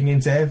know, looking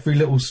into every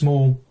little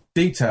small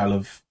detail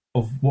of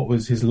what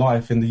was his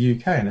life in the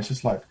UK, and it's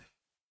just like,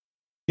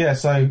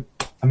 So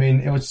I mean,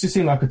 it was just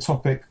seemed like a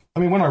topic.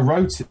 I mean, when I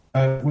wrote it,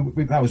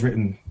 that was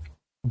written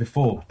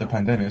before the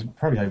pandemic. It was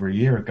probably over a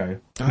year ago.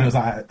 And it was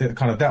like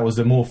that was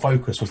the more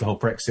focus was the whole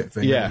Brexit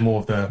thing. Yeah.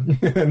 More of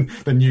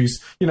the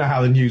news. You know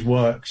how the news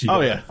works.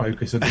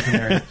 Focus on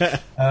different areas.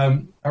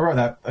 I wrote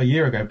that a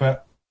year ago,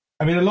 but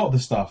I mean, a lot of the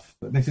stuff.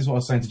 This is what I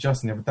was saying to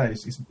Justin the other day.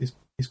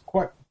 It's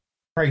quite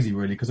crazy,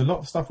 really, because a lot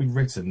of the stuff we've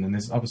written, and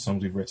there's other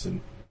songs we've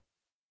written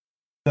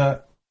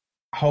that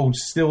hold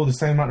still the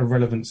same amount of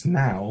relevance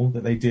now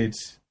that they did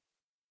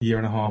a year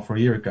and a half or a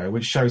year ago,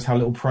 which shows how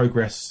little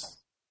progress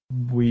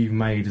we've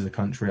made as a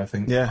country, I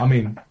think. I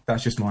mean,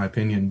 that's just my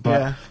opinion,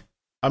 but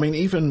I mean,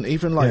 even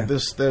like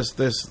there's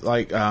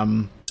like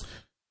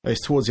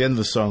it's towards the end of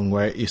the song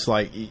where it's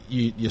like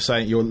you're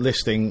saying, you're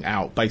listing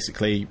out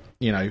basically,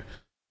 you know,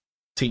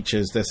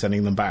 teachers, they're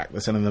sending them back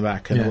and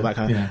all that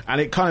kind of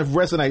and it kind of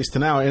resonates to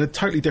now in a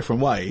totally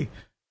different way,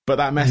 but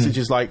that message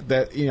is like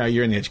that, you know,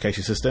 you're in the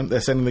education system, they're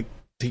sending the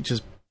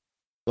teachers,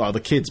 well, the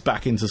kids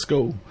back into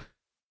school.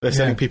 They're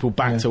sending people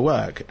back to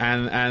work,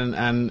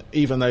 and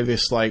even though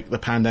this, like, the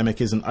pandemic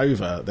isn't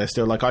over, they're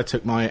still like, I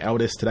took my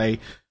eldest today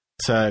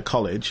to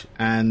college,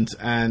 and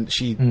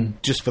she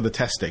just for the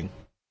testing,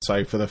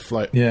 so for the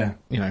float, you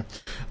know,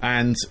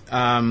 and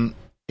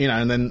you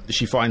know, and then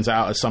she finds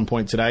out at some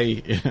point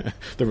today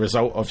the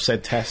result of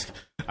said test,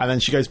 and then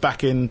she goes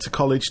back into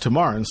college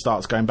tomorrow and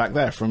starts going back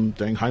there from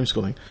doing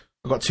homeschooling.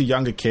 I've got 2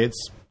 younger kids,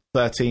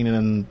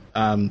 13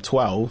 and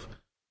 12,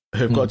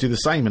 who've got to do the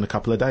same in a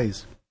couple of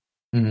days.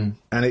 And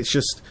it's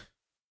just,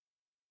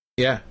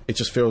 it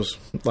just feels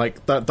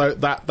like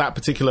that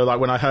particular, like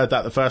when I heard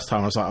that the first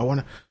time, I was like, I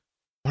want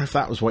wonder if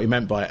that was what he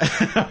meant by it.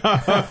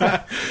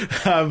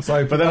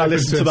 But then I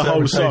listened to the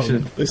whole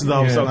song.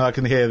 And I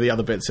can hear the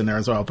other bits in there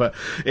as well. But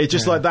it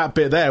just like that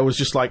bit there was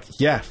just like,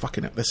 yeah,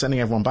 fucking it, they're sending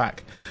everyone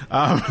back.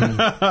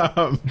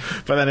 But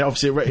then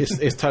obviously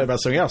it's totally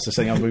about something else. They're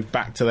saying I'll move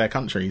back to their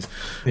countries.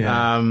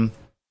 Yeah.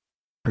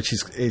 Which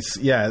is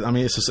yeah. I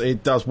mean,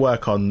 it does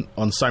work on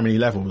so many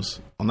levels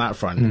on that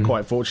front.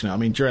 Quite fortunate. I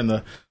mean, during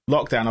the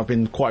lockdown, I've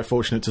been quite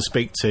fortunate to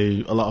speak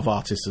to a lot of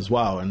artists as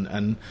well,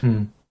 and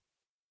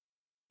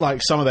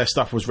like some of their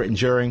stuff was written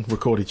during,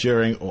 recorded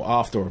during, or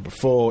after, or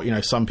before. You know,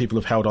 some people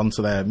have held on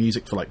to their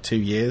music for like 2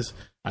 years,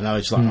 and now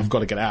they're just like, I've got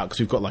to get it out because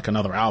we've got like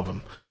another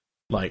album.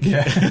 Like,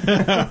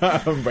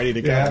 I'm ready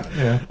to go.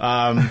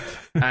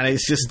 And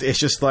it's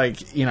just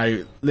like, you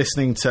know,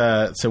 listening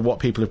to what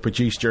people have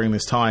produced during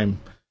this time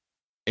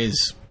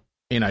is,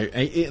 you know,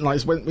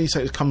 like when you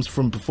say it comes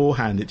from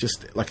beforehand, it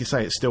just, like you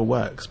say, it still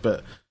works.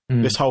 But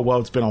this whole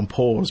world's been on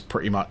pause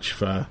pretty much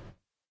for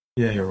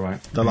you're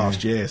right, the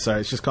last year. So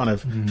it's just kind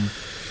of,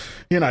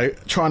 you know,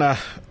 trying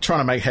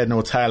to make head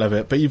nor tail of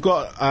it. But you've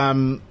got,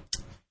 I'll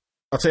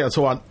tell you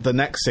the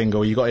next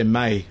single you got in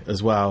May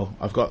as well.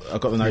 I've got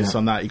the notes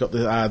on that. You got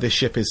the This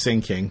Ship Is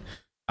Sinking.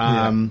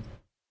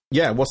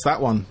 What's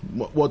that one?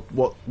 What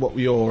were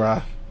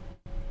your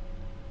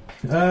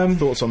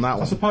thoughts on that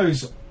one? I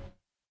suppose.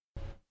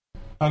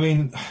 I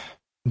mean,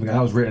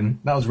 that was written.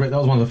 That was one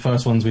of the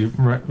first ones we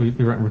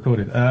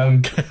recorded.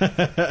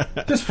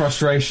 Just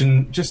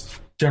frustration,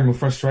 just general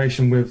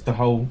frustration with the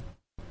whole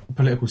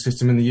political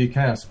system in the UK,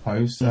 I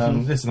suppose.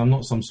 Listen, I'm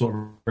not some sort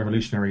of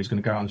revolutionary who's going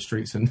to go out on the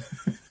streets and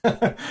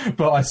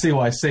but I see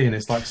what I see, and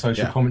it's like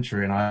social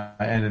commentary,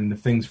 and if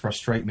things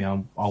frustrate me,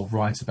 I'll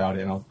write about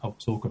it and I'll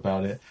talk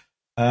about it.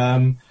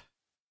 And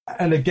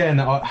again,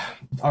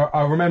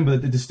 I remember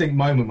the distinct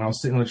moment when I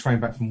was sitting on a train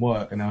back from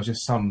work, and there was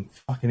just some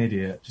fucking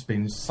idiot just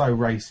being so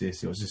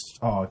racist. It was just,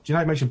 do you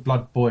know, it makes your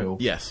blood boil.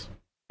 Yes.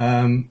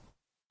 So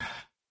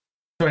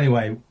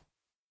anyway,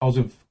 I was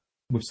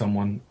with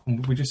someone,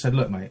 and we just said,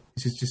 look, mate,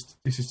 this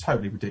is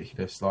totally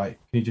ridiculous. Like,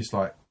 can you just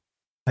like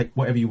take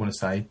whatever you want to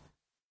say,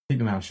 keep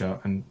your mouth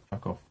shut, and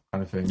fuck off,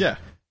 kind of thing. Yeah.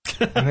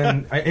 And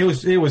then it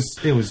was. I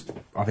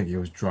think he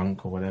was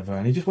drunk or whatever,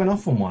 and he just went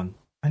off on one,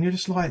 and you're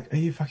just like, are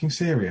you fucking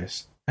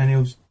serious? And he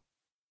was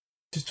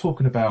just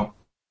talking about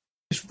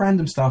just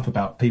random stuff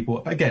about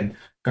people, again,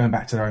 going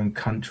back to their own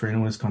country and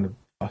all this kind of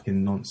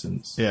fucking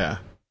nonsense. Yeah.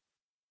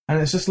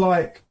 And it's just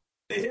like,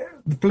 the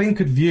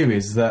blinkered view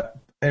is that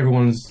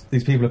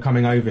these people are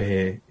coming over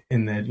here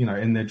in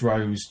their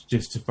droves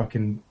just to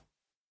fucking,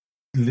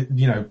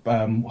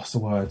 what's the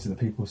word that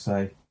people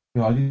say?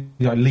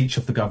 Leech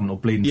off the government or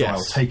bleeding fire,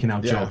 or taking our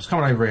jobs.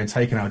 Coming over here and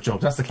taking our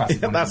jobs. That's the classic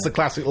one. That's the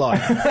classic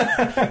line.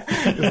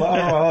 It's like,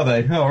 are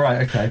they? Oh,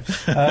 right, okay.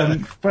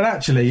 But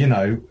actually, you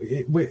know,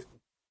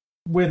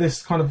 we're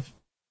this kind of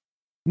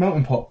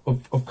melting pot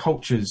of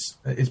cultures.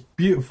 It's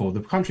beautiful. The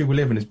country we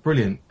live in is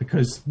brilliant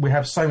because we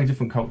have so many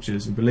different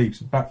cultures and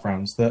beliefs and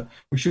backgrounds that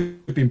we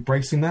should be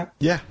embracing that.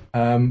 Yeah.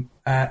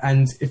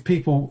 And if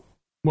people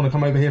want to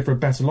come over here for a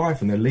better life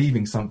and they're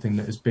leaving something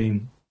that has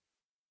been,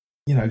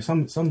 you know,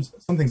 some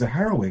things are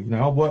harrowing. You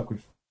know, I work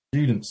with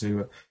students who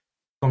have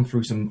gone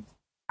through some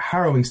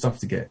harrowing stuff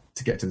to get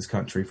to this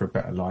country for a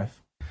better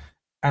life,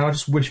 and I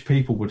just wish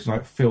people would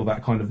like feel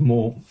that kind of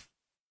more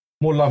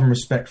love and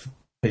respect for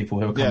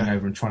people who are coming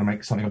over and trying to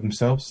make something of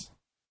themselves.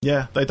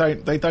 Yeah, they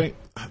don't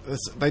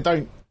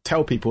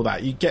tell people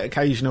that. You get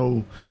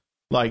occasional,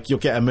 like you'll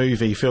get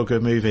a feel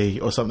good movie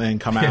or something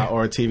come out,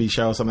 or a TV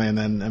show or something,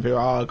 and people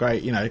are, oh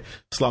great, you know,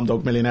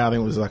 Slumdog Millionaire, I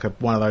think it was like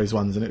one of those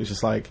ones, and it was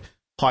just like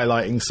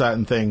highlighting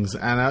certain things,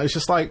 and it's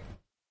just like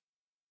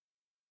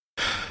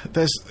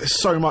there's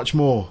so much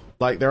more.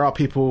 Like there are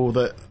people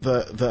that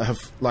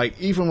have, like,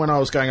 even when I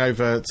was going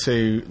over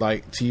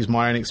to use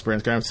my own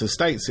experience going over to the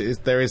States,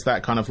 there is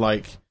that kind of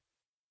like,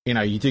 you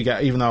know, you do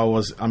get, even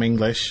though I'm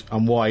English,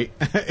 I'm white,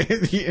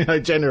 you know,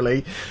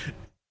 generally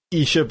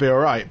you should be all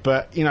right,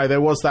 but you know,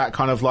 there was that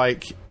kind of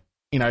like,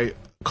 you know,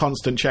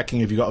 constant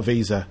checking if you got a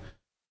visa,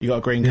 you got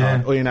a green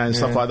card, or you know, and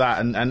stuff like that,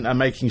 and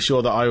making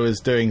sure that I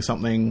was doing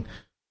something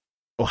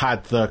or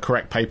had the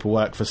correct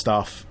paperwork for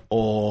stuff,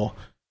 or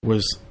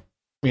was,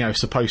 you know,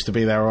 supposed to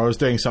be there, or I was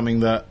doing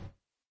something that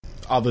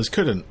others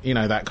couldn't, you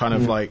know, that kind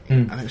of like,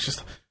 and it was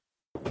just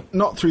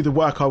not through the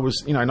work I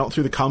was, you know, not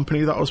through the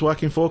company that I was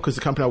working for, because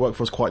the company I work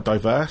for is quite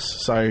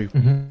diverse. So,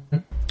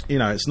 you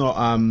know, it's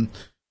not,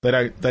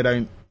 they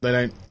don't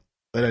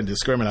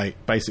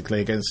discriminate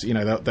basically against, you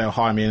know, they'll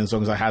hire me in as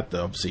long as I had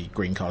the obviously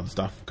green card and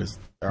stuff, because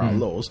there are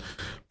laws,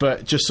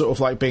 but just sort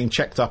of like being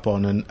checked up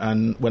on,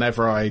 and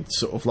whenever I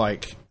sort of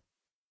like,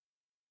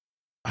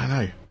 I don't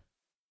know,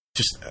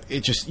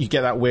 you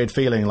get that weird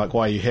feeling like,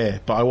 why are you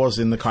here? But I was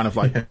in the kind of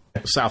like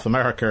South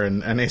America,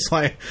 and it's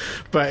like,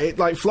 but it,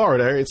 like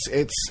Florida,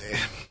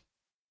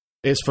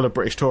 it's full of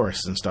British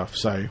tourists and stuff,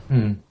 so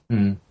you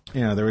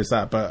know, there is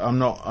that. But I'm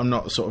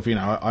not sort of, you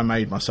know, I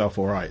made myself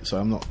all right,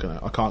 so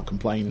I can't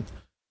complain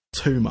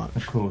too much,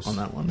 of course, on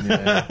that one.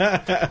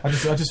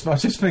 I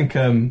just think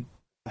I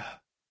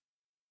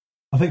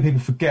think people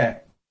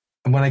forget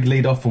and when they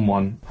lead off on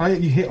one,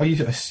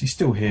 you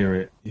still hear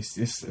it.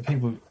 It's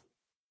people.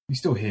 You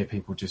still hear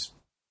people just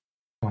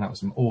coming out with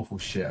some awful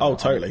shit. Oh,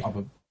 totally.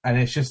 And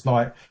it's just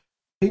like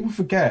people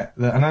forget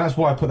that, and that's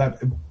why I put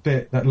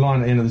that line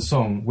at the end of the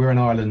song. We're an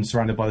island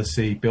surrounded by the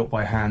sea, built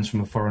by hands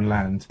from a foreign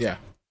land. Yeah.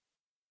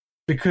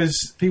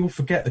 Because people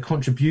forget the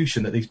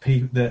contribution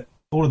that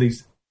all of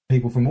these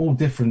people from all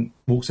different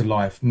walks of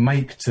life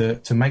make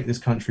to make this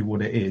country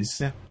what it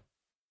is. Yeah.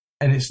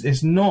 And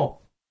it's not.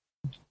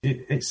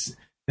 There's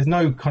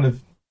no kind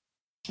of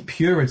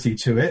purity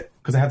to it,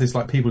 because they have this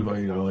like people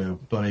go,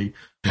 bloody,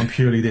 I'm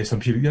purely this,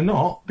 I'm purely. You're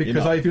not,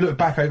 because if you look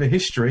back over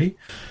history,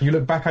 you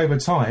look back over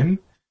time,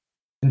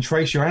 and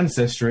trace your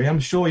ancestry, I'm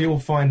sure you'll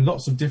find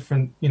lots of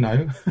different,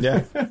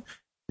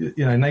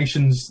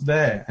 nations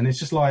there, and it's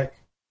just like,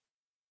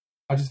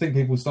 I just think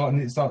people start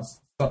to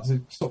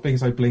stop being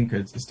so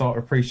blinkered, to start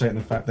appreciating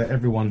the fact that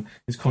everyone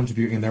is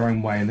contributing in their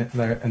own way and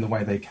the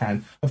way they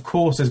can. Of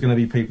course, there's going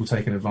to be people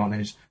taking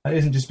advantage. That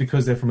isn't just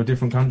because they're from a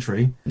different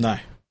country. No.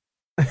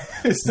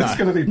 It's just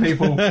going to be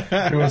people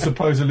who are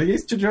supposedly.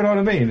 Do you know what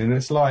I mean? And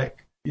it's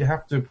like, you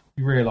have to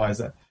realise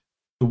that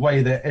the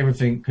way that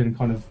everything can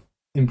kind of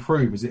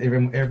improve is that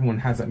everyone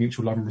has that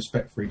mutual love and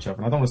respect for each other.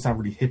 And I don't want to sound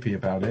really hippie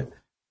about it,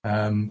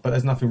 but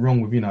there's nothing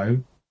wrong with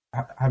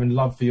having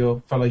love for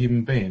your fellow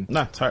human being.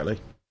 No, totally,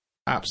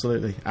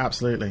 absolutely.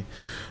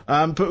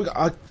 But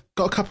I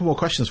got a couple more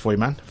questions for you,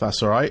 man. If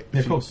that's all right. Yeah,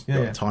 of course.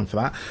 Yeah. Time for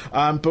that.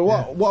 But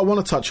what I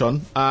want to touch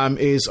on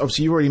is,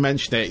 obviously you already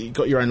mentioned it. You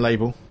got your own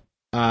label.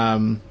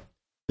 The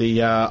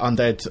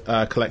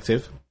Undead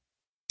Collective,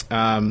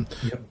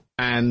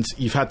 and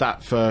you've had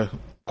that for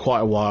quite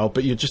a while,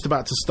 but you're just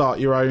about to start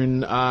your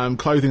own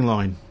clothing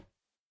line.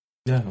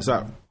 Yeah, is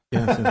that?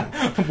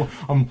 Yeah,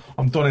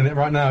 I'm donning it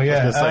right now.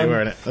 Yeah, I was gonna say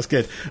wearing it. That's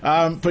good.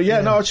 But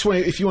no, I just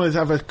wanted, if you wanted to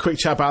have a quick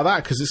chat about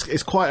that, because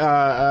it's quite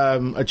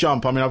a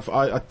jump. I mean,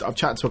 I've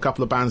chatted to a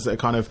couple of bands that are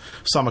kind of,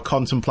 some are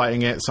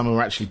contemplating it, some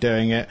are actually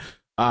doing it.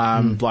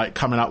 Like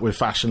coming up with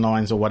fashion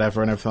lines or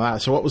whatever and everything like that.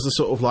 So what was the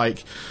sort of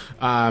like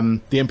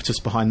the impetus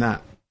behind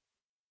that?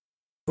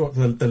 What,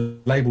 the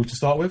label to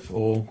start with,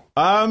 or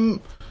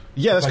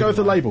let's go with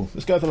the label.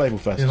 Let's go with the label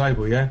first. The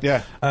label,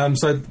 yeah.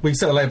 So we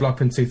set the label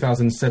up in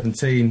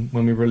 2017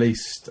 when we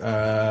released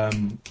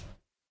an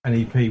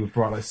EP with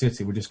Bright Light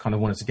City. We just kind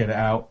of wanted to get it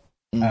out.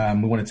 We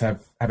wanted to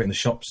have it in the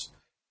shops.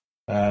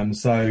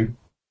 So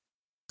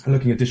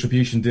looking at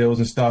distribution deals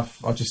and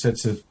stuff, I just said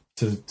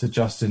to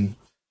Justin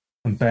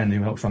and Ben,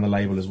 who helped run the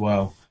label as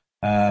well,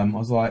 I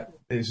was like,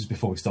 this was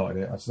before we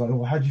started it, I was like,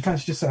 well, how do you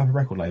fancy just set up a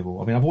record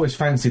label? I mean, I've always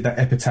fancied that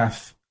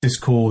Epitaph,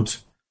 Discord,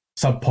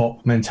 Sub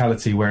Pop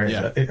mentality,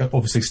 where it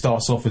obviously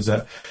starts off as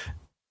a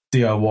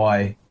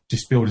DIY,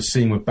 just build a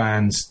scene with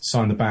bands,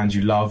 sign the bands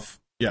you love,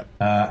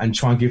 and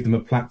try and give them a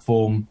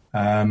platform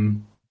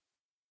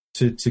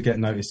to get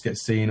noticed, get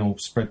seen, or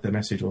spread their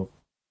message, or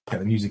get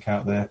the music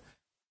out there.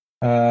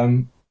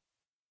 And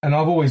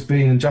I've always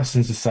been, and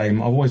Justin's the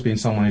same, I've always been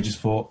someone who just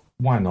thought,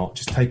 why not?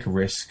 Just take a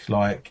risk.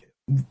 Like,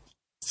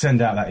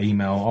 send out that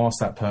email, ask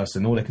that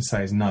person. All they can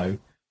say is no.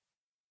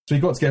 So we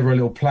got together a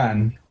little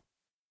plan.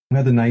 We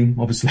had the name,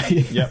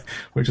 obviously,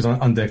 which was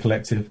Undead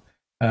Collective.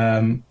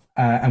 And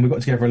we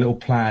got together a little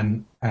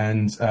plan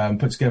and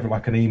put together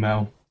like an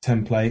email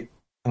template.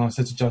 And I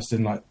said to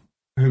Justin, like,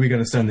 who are we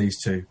going to send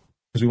these to?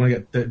 Because we want to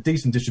get the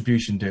decent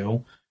distribution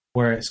deal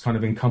where it's kind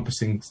of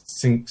encompassing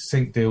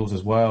sync deals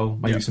as well,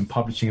 maybe some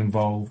publishing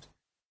involved.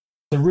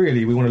 So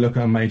really, we want to look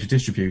at a major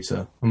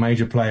distributor, a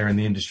major player in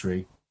the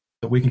industry,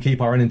 that we can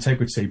keep our own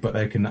integrity, but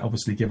they can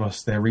obviously give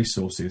us their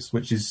resources,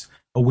 which is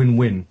a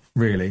win-win,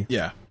 really.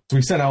 Yeah. So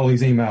we sent out all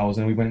these emails,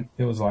 and we went.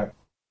 It was like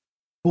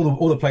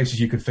all the places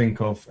you could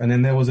think of, and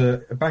then there was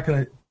back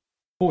in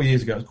 4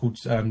 years ago, it was called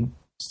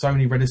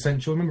Sony Red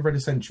Essential. Remember Red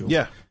Essential?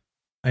 Yeah.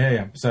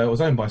 So it was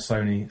owned by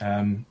Sony,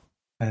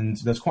 and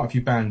there's quite a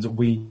few bands that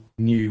we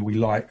knew we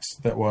liked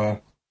that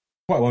were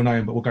quite well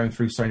known, but were going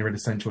through Sony Red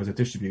Essential as a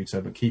distributor,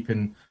 but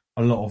keeping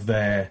a lot of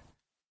their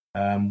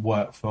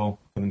work for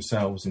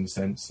themselves, in a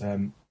sense,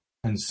 and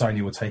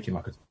Sony were taking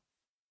like a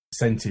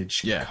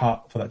percentage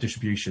cut for that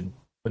distribution,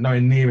 but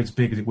nowhere near as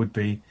big as it would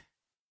be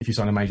if you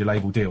sign a major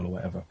label deal or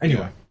whatever.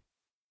 Anyway,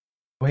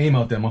 I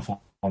emailed them. I thought,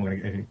 I'm going to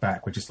get anything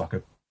back. We're just like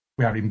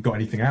we haven't even got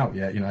anything out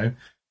yet,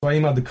 So I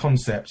emailed the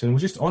concept and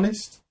was just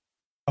honest.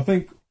 I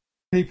think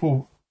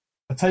people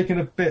are taken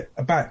a bit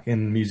aback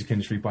in the music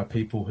industry by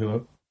people who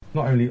are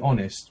not only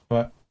honest,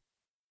 but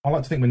I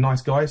like to think we're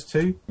nice guys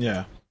too.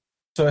 Yeah.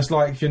 So it's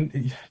like,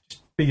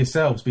 just be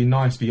yourselves, be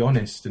nice, be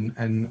honest,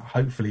 and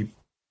hopefully,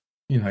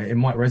 it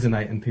might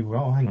resonate and people go,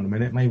 oh, hang on a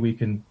minute, maybe we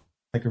can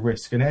take a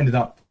risk. And it ended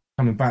up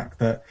coming back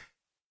that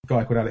a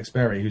guy called Alex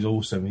Berry, who's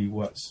awesome, he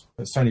works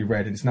at Sony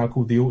Red, and it's now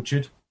called The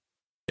Orchard.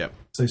 Yep.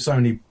 So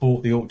Sony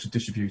bought The Orchard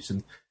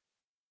distribution.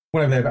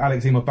 Went over there, but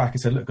Alex emailed back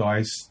and said, look,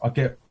 guys, I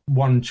get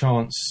one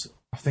chance,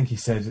 I think he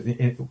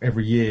said,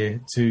 every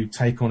year to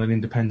take on an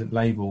independent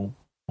label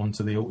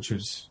onto The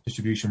Orchard's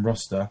distribution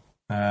roster.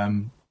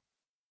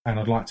 And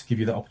I'd like to give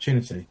you that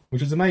opportunity,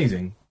 which is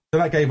amazing. So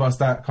that gave us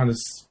that kind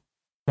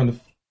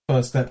of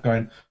first step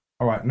going,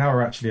 all right, now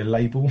we're actually a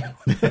label.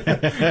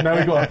 now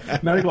we got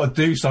to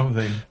do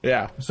something.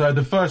 Yeah. So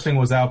the first thing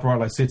was our Bright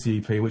Light City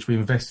EP, which we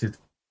invested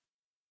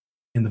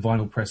in the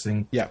vinyl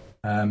pressing. Yeah.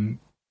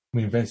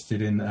 We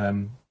invested in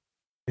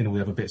all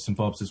the other bits and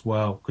bobs as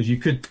well, because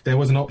there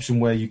was an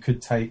option where you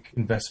could take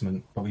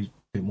investment, but we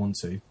didn't want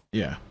to.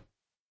 Yeah.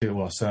 Do it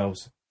all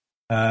ourselves.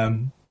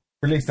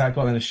 Released that,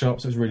 got it in the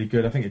shops. It was really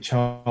good. I think it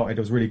charted.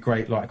 It was really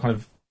great. Like, kind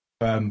of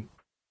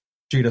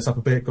G'd us up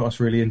a bit, got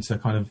us really into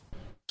kind of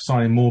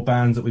signing more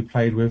bands that we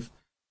played with.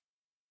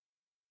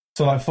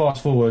 So, like,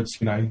 fast forwards,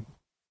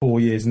 4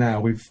 years now,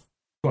 we've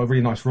got a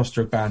really nice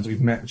roster of bands that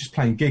we've met, just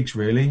playing gigs,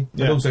 really.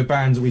 But also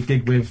bands that we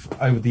gigged with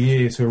over the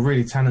years who are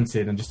really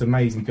talented and just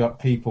amazing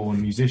people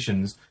and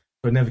musicians,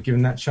 but never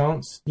given that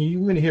chance.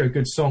 You really hear a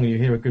good song and you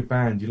hear a good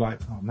band, you're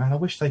like, oh man, I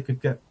wish they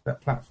could get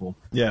that platform.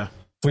 Yeah.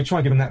 So we try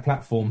and give them that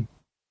platform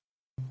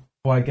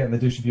by getting the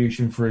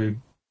distribution through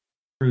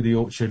the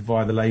Orchard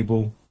via the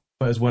label,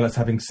 but as well as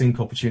having sync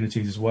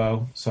opportunities as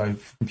well. So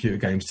computer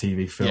games,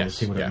 TV, films,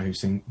 people don't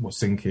know what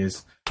sync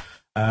is.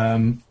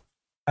 And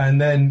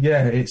then,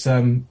 it's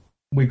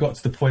we got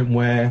to the point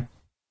where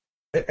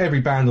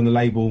every band on the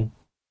label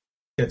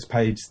gets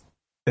paid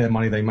their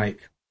money they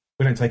make.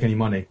 We don't take any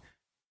money.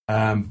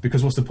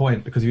 Because what's the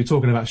point? Because if you're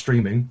talking about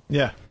streaming,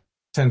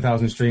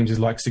 10,000 streams is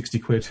like 60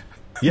 quid.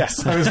 Yes.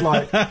 So it's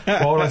like,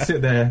 why would I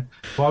sit there?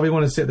 Why do we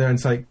want to sit there and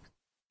take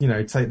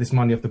this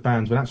money off the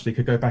bands when actually it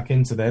could go back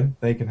into them?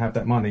 They can have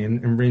that money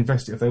and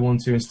reinvest it if they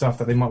want to in stuff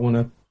that they might want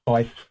to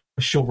buy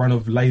a short run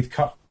of lathe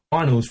cut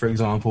vinyls, for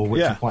example,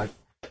 which are quite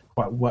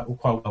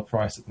well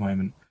priced at the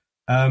moment.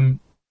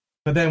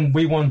 But then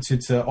we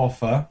wanted to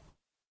offer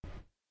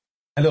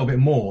a little bit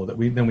more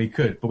than we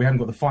could, but we haven't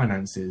got the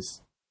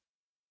finances.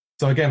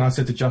 So again, I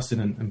said to Justin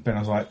and Ben, I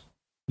was like,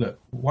 look,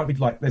 why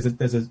don't we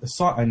there's a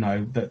site I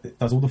know that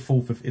does all the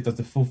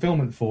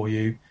fulfillment for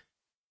you.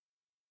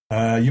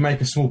 You make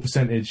a small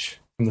percentage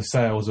from the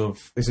sales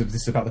of this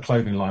is about the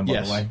clothing line,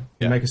 by the way.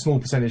 You make a small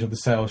percentage of the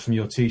sales from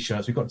your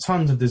t-shirts. We've got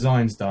tons of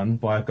designs done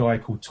by a guy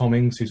called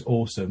Tommings, who's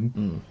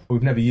awesome. But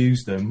we've never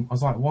used them. I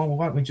was like, well,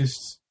 why don't we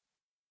just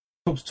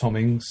talk to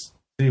Tommings,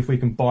 see if we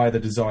can buy the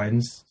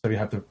designs so we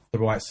have the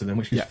rights to them,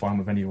 which he's fine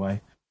with anyway.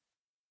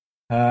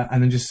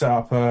 And then just set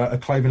up a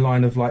clothing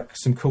line of like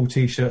some cool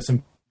t-shirts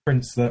and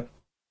prints that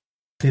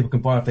people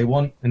can buy if they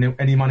want. And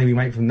any money we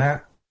make from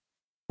that,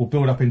 we'll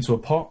build up into a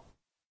pot.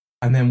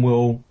 And then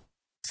we'll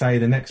say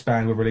the next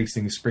band we're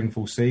releasing is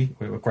Springfall Sea.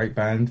 We're a great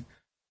band.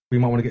 We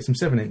might want to get some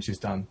 7-inches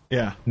done.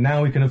 Yeah.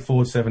 Now we can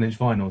afford 7-inch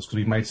vinyls because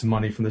we've made some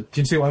money from the.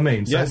 Do you see what I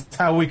mean? So that's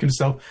how we can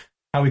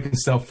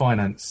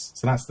self-finance.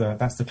 So that's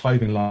the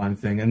clothing line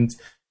thing, and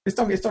it's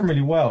done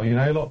really well.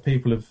 A lot of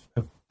people have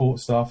bought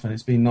stuff, and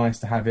it's been nice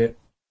to have it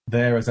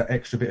there as an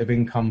extra bit of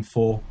income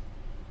to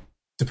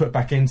put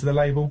back into the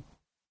label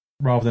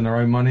rather than our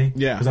own money.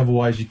 Yeah. Because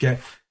otherwise you get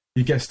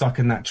stuck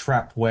in that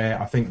trap where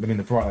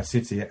the Bright Light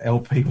City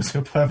LP was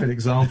a perfect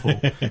example.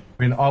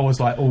 I was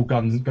like all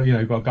guns,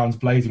 got guns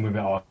blazing with it.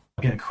 I'll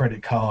get a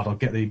credit card, I'll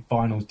get the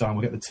vinyls done,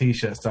 we'll get the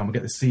t-shirts done, we'll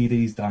get the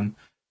CDs done.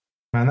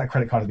 Man, that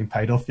credit card hasn't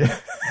been paid off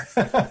yet.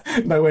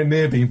 Nowhere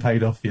near being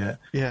paid off yet.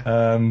 Yeah.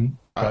 I'm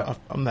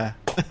there.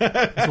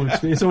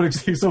 it's all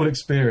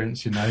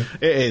experience,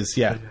 It is,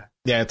 yeah.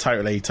 Yeah,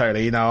 totally.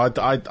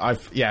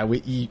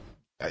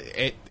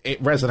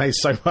 It resonates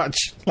so much,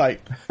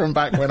 like from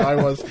back when I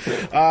was.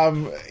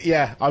 I'm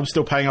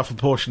still paying off a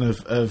portion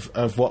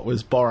of what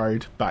was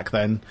borrowed back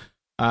then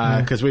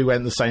because we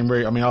went the same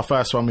route. Our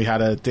first one we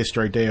had a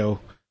distro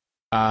deal,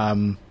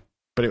 but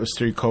it was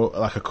through a cool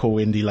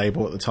indie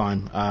label at the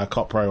time.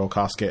 Copro or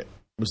Casket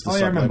was the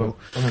sub label.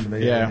 I remember.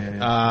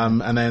 Yeah.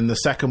 And then the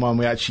second one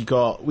we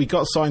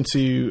got signed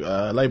to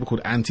a label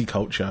called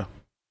Anti-Culture.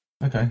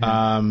 Okay.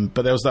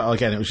 But there was that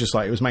again. It was just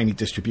it was mainly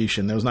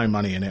distribution. There was no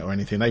money in it or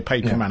anything. They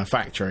paid for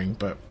manufacturing,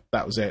 but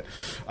that was it.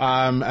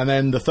 And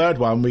then the third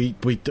one, we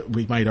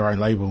made our own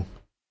label,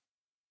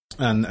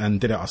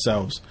 and did it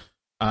ourselves.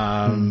 It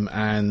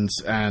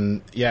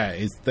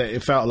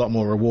felt a lot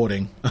more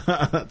rewarding,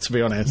 to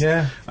be honest.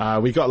 Yeah.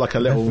 We got a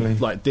little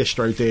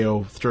distro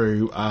deal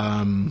through.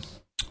 I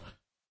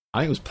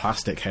think it was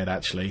Plastic Head.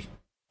 Actually, it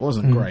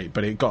wasn't great,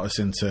 but it got us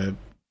into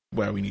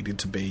where we needed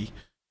to be.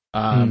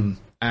 And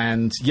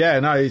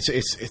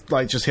it's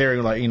like just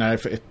hearing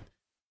if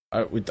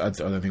I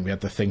don't think we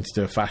had the thing to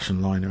do a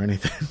fashion line or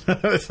anything.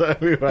 So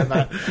we weren't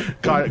that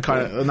kind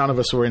of none of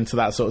us were into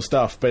that sort of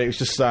stuff. But it was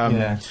just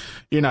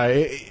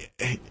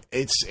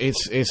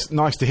it's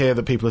nice to hear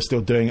that people are still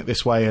doing it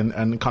this way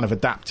and kind of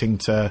adapting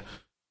to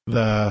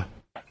the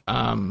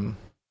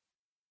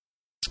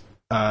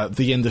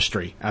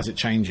industry as it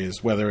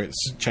changes, whether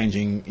it's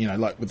changing,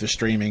 like with the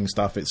streaming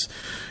stuff, it's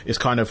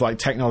kind of like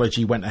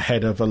technology went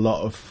ahead of a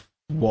lot of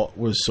what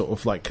was sort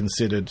of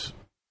considered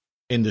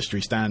industry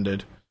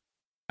standard.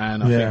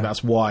 And I think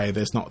that's why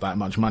there's not that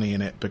much money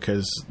in it,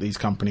 because these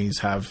companies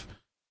have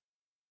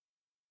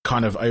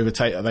kind of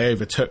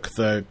overtook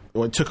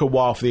it took a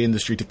while for the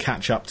industry to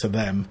catch up to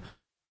them.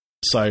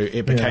 So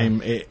it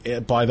became,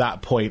 by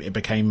that point, it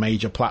became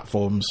major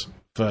platforms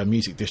for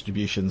music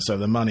distribution. So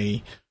the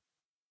money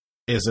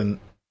isn't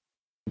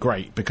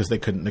great because they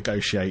couldn't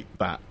negotiate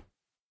that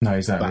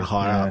exactly. that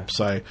high up.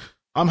 So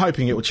I'm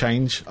hoping it will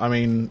change. I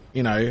mean,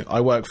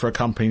 I work for a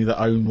company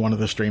that own one of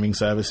the streaming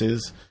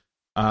services.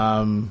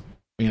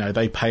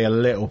 They pay a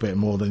little bit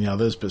more than the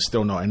others, but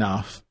still not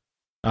enough.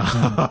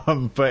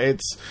 But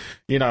it's,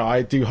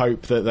 I do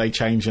hope that they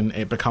change and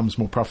it becomes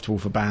more profitable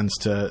for bands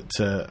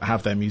to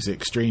have their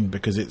music streamed,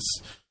 because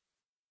it's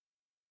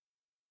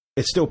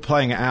still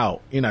playing it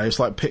out. It's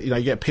like,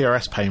 you get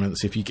PRS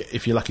payments if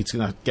you're lucky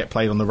to get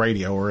played on the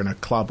radio or in a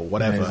club or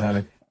whatever. Yeah,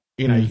 exactly.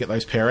 You get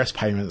those PRS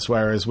payments,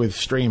 whereas with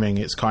streaming,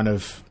 it's kind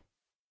of,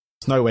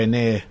 it's nowhere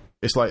near.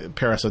 It's like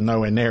PRS are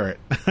nowhere near it.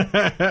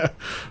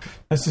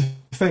 That's the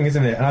thing,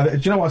 isn't it? And do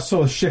you know what I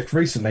saw a shift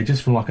recently,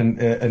 just from like an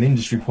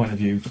industry point of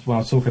view, when I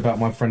was talking about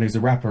my friend who's a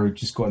rapper who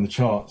just got in the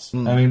charts. I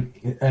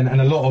mean,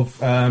 and a lot of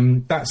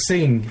that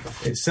scene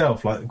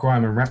itself, like the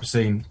grime and rap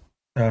scene,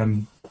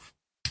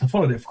 I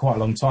followed it for quite a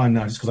long time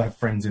now, just because I have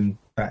friends in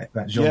that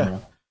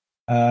genre.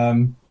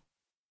 Yeah.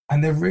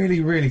 And they're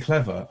really, really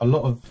clever. A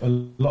lot of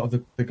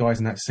the guys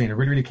in that scene are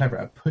really, really clever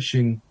at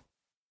pushing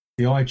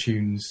the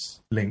iTunes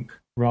link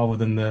rather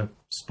than the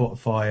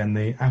Spotify and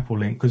the Apple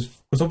link, because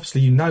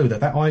obviously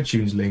that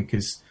iTunes link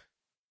is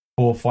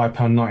 £4 or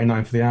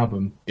 £5.99 for the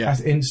album. Yeah.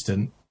 That's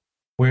instant,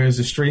 whereas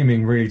the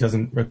streaming really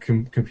doesn't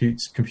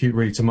compute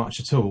really to much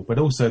at all. But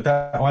also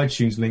that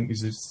iTunes link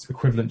is this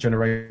equivalent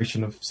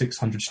generation of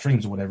 600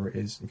 streams or whatever it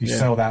is, if you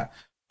sell that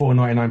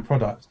 £4.99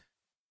 product.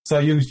 So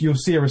you'll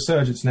see a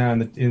resurgence now,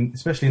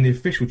 especially in the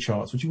official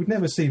charts, which you would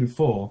never see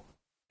before,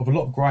 of a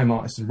lot of grime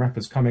artists and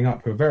rappers coming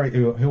up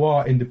who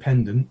are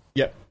independent,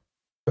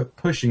 but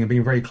pushing and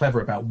being very clever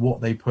about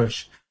what they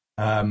push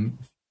to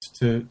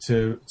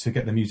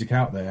get the music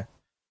out there.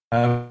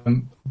 I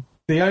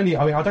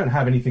don't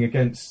have anything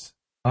against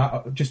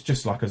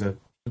just like as a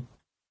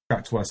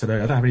back to what I said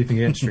earlier, I don't have anything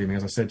against streaming,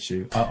 as I said to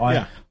you.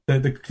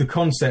 The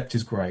concept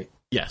is great.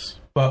 Yes,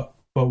 but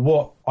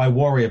what I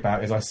worry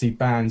about is I see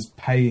bands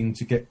paying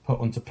to get put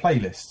onto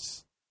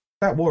playlists.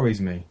 That worries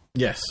me.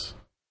 Yes.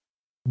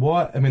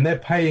 What? I mean, they're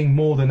paying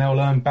more than they'll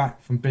earn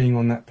back from being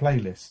on that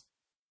playlist.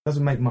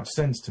 Doesn't make much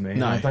sense to me.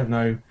 No. I don't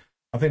know.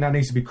 I think that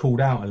needs to be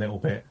called out a little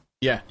bit.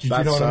 Yeah. Do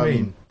you know what I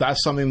mean?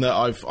 That's something that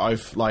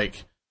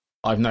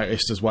I've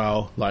noticed as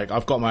well. Like,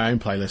 I've got my own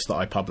playlist that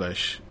I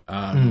publish,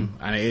 and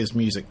it is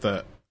music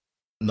that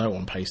no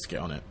one pays to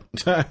get on it.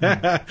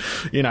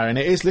 And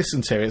it is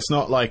listened to. It's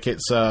not like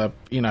it's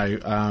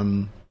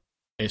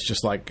it's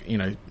just like,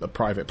 a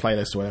private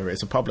playlist or whatever.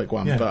 It's a public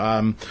one. Yeah.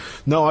 But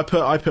no, I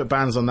put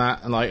bands on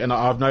that, and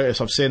I've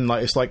noticed, I've seen,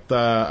 like, it's like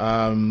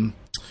the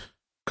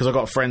because I've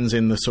got friends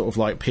in the sort of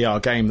like PR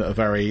game that are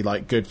very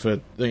like good for,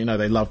 they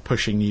love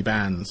pushing new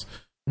bands,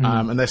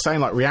 and they're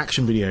saying like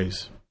reaction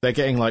videos. They're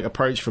getting like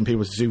approached from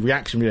people to do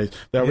reaction videos.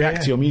 They'll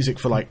react to your music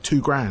for like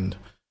 $2,000.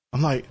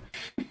 I'm like,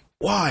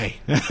 why?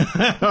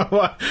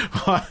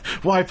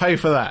 why pay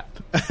for that?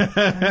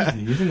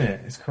 Crazy, isn't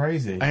it? It's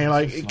crazy.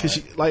 And because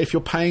if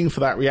you're paying for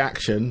that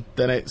reaction,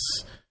 then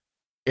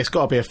it's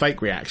got to be a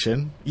fake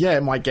reaction. Yeah,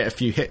 it might get a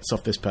few hits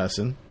off this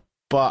person,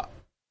 but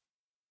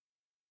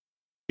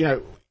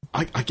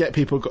I get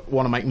people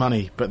want to make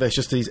money, but there's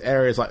just these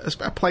areas like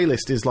a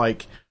playlist is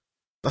like,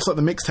 that's like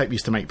the mixtape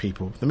used to make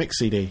people, the mix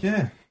CD.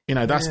 Yeah.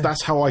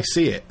 That's how I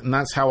see it, and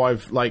that's how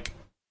I've like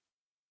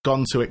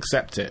gone to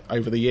accept it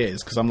over the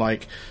years, because I'm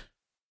like,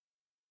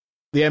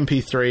 the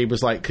MP3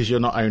 was like, because you're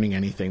not owning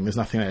anything, there's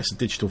nothing there, it's a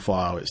digital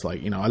file, it's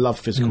like, I love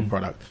physical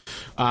product,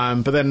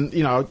 but then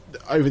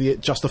over the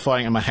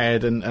justifying it in my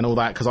head and all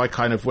that, because I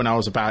kind of, when I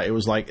was about, it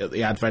was like at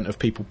the advent of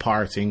people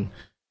pirating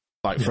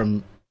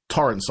from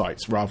torrent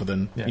sites rather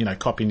than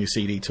copying your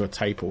CD to a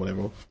tape or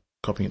whatever, or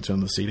copying it to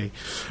another CD,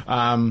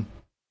 and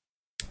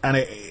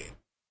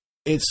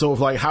it's sort of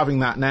like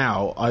having that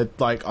now. I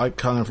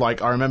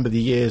remember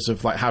the years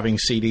of like having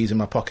CDs in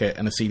my pocket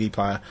and a CD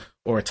player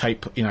or a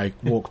tape,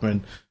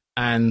 Walkman,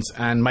 and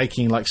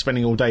making, like,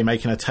 spending all day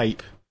making a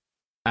tape.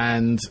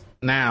 And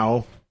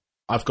now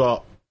I've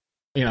got,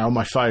 on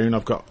my phone,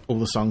 I've got all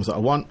the songs that I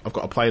want. I've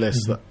got a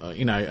playlist that,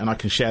 and I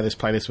can share this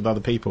playlist with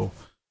other people.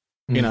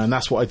 And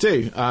that's what I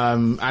do.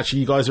 Actually,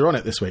 you guys are on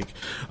it this week.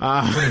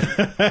 Thank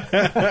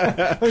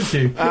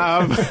you.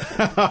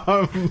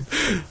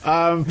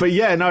 But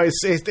yeah, no,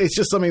 it's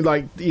just something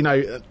like,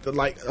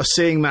 like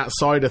seeing that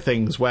side of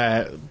things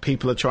where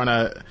people are trying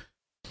to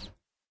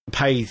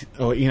pay,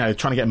 or trying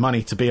to get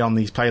money to be on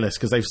these playlists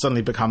because they've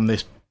suddenly become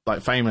this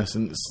like famous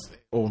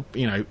or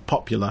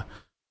popular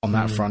on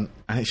that front.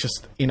 And it's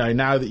just,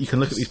 now that you can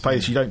look at these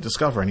playlists, you don't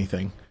discover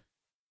anything.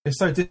 It's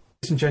so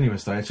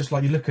disingenuous though. It's just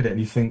like you look at it and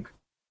you think.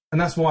 And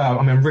that's why,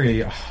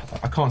 really,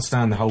 I can't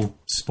stand the whole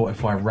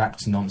Spotify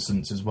Wrapped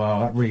nonsense as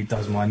well. That really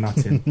does my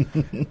nut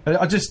in.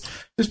 I just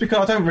because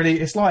I don't really,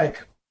 it's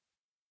like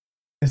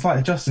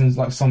Justin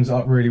like sums it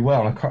up really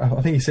well.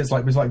 I think he says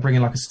it's like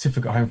bringing like a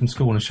certificate home from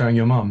school and showing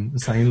your mum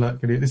and saying,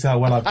 look, this is how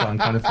well I've done,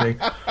 kind of thing.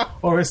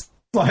 Or it's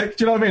like,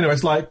 do you know what I mean? Or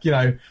it's like,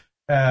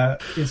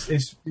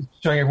 it's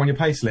showing everyone your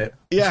payslip.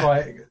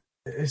 Yeah.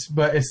 It's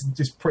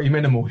pretty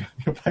minimal.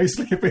 Your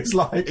payslip is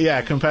like,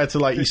 compared to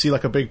like you see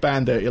like a big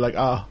band do it, you're like,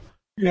 oh.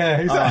 Yeah,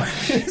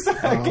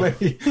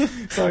 exactly.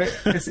 So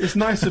it's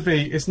nice to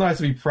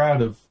be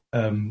proud of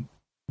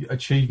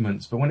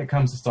achievements, but when it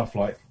comes to stuff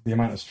like the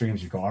amount of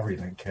streams you've got, I really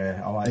don't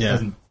care.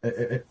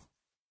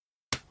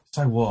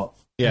 So what?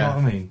 Yeah, you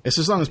know what I mean? It's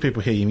as long as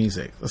people hear your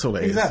music. That's all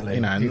it is. Exactly.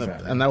 You know,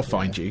 exactly. and they'll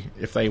find you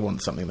if they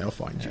want something. They'll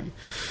find you.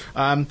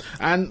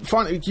 And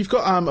finally, you've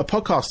got a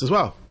podcast as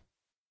well.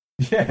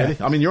 Yeah,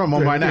 I mean, you're on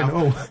one right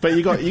now, but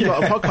you got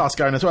a podcast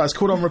going as well. It's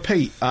called On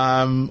Repeat.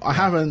 I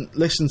haven't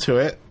listened to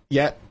it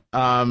yet,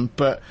 but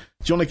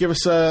do you want to give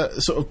us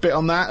a sort of bit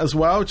on that as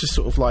well? Just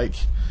sort of like,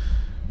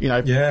 you know,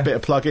 a bit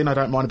of plug-in. I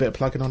don't mind a bit of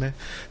plug-in on here.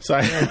 So,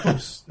 yeah, of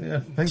course.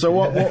 Yeah, so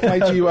what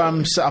made you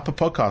set up a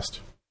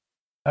podcast?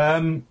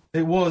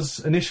 It was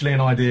initially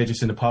an idea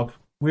just in the pub.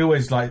 We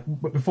always, like,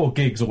 before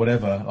gigs or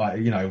whatever, like,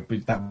 you know,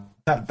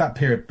 that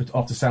period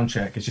after sound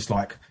check is just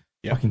like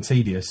fucking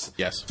tedious.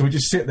 Yes. So we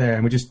just sit there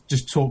and we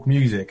just talk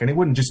music, and it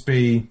wouldn't just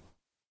be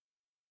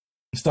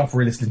stuff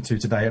we're listening to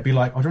today. It'd be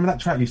like, I remember that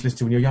track you used to listen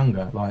to when you were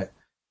younger. Like,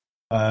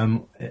 do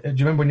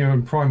you remember when you were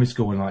in primary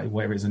school and like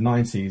whatever it's the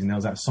 90s, and there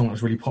was that song that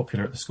was really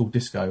popular at the school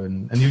disco,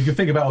 and you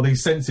think about all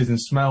these senses and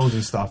smells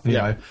and stuff, you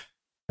know,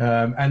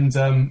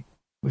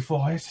 we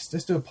thought,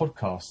 let's do a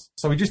podcast.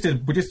 So we just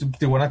did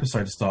one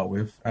episode to start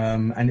with,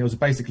 and it was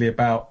basically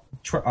about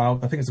I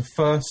think it's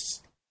the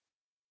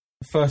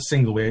first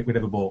single we'd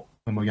ever bought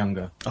when we were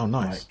younger. Oh,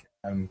 nice.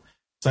 Like,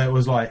 so it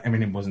was like, I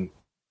mean, it wasn't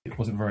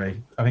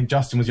very. I think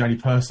Justin was the only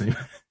person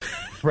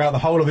throughout the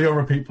whole of the On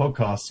Repeat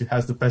podcast who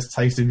has the best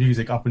taste in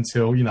music up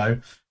until, you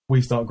know,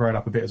 we start growing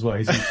up a bit as well.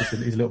 He's a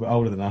little bit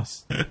older than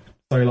us.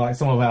 So like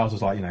some of ours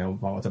was like, you know,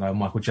 I don't know,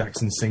 Michael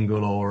Jackson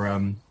single, or I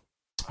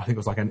think it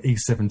was like an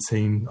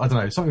E17. I don't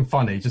know, something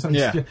funny. Just something.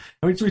 Yeah.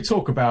 I mean, we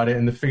talk about it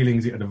and the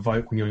feelings it would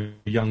evoke when you're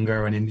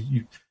younger, and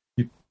then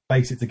you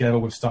base it together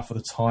with stuff at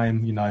the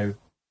time. You know,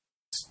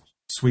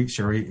 sweets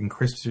you're eating,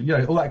 crisps, you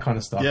know, all that kind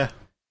of stuff. Yeah.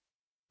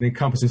 And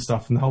encompassing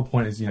stuff, and the whole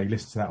point is, you know, you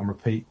listen to that on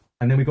repeat.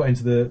 And then we got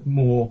into the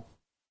more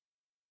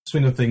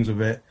swing of things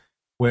with it,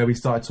 where we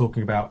started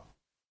talking about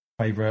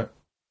favourite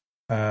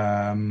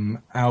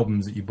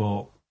albums that you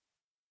bought,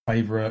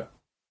 favourite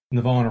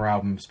Nirvana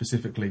album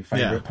specifically,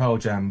 favourite Pearl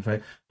Jam. We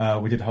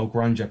did a whole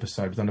grunge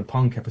episode, we've done a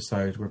punk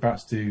episode. We're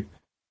about to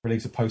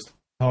release a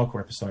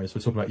post-hardcore episode, so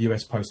we're talking about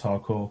US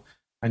post-hardcore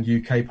and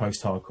UK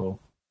post-hardcore.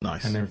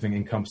 Nice. And everything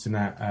encompassing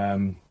that.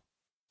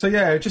 So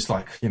yeah, just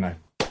like, you know,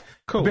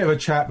 cool. A bit of a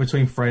chat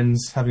between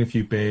friends, having a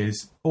few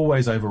beers,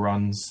 always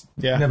overruns,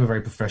 never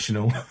very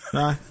professional.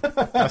 No,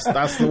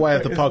 that's the way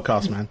of the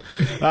podcast, man.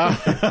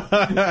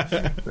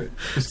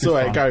 That's the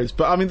way it goes.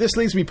 But I mean, this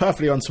leads me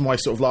perfectly onto my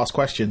sort of last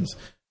questions,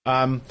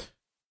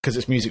 because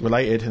it's music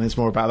related and it's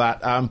more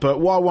about that.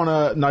 But what I want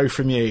to know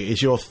from you is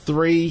your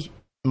 3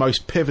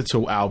 most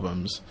pivotal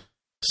albums.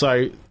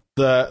 So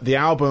the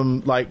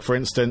album, like for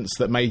instance,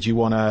 that made you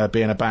want to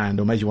be in a band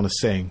or made you want to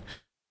sing.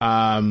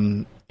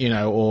 You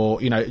know,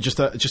 or, you know, just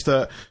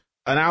an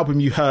album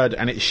you heard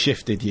and it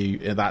shifted you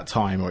at that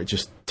time, or it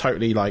just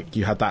totally, like,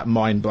 you had that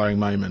mind-blowing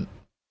moment.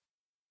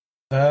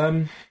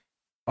 I'll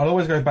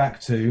always go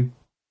back to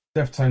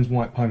Deftones'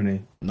 White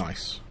Pony.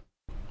 Nice.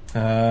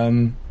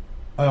 I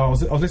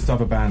was listening to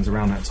other bands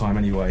around that time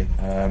anyway.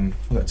 Was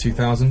that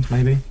 2000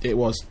 maybe? It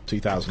was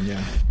 2000,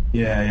 yeah.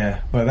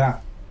 Yeah.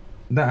 But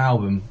that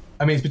album,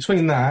 I mean, it's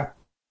between that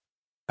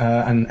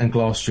and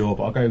Glassjaw,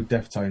 but I'll go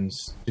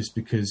Deftones just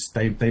because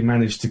they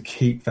managed to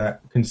keep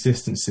that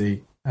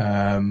consistency,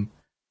 and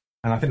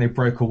I think they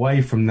broke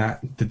away from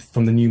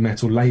from the new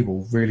metal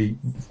label really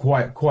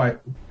quite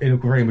in a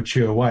very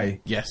mature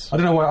way. Yes, I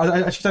don't know why.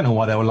 I actually don't know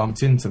why they were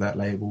lumped into that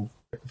label,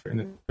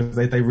 because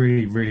they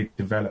really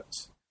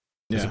developed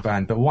as a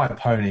band. But White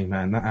Pony,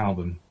 man, that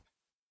album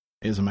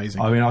is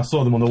amazing. I mean, I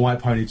saw them on the White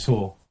Pony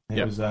tour.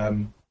 It was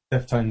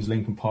Deftones,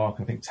 Linkin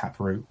Park, I think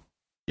Taproot.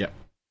 Yep.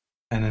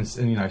 And then,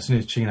 you know, as soon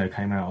as Chino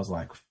came out, I was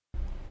like,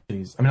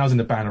 geez. I mean, I was in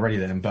the band already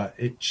then, but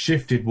it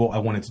shifted what I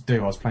wanted to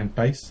do. I was playing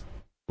bass.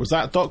 Was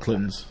that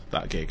Docklands,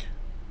 that gig?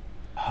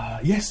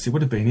 Yes, it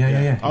would have been.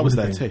 Yeah. I was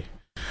there too.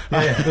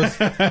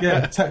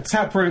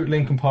 Taproot,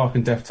 Linkin Park,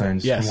 and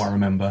Deftones, from what I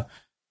remember.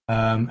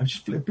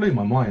 It blew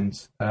my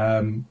mind.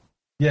 So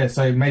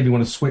it made me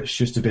want to switch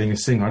just to being a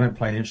singer. I don't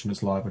play any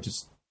instruments live. I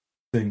just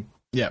sing.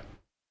 Yeah.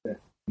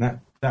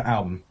 That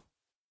album.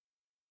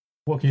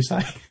 What can you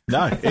say?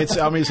 No, it's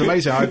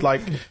amazing. I'd like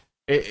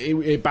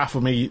it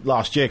baffled me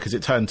last year because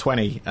it turned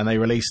 20 and they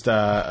released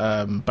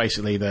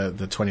basically the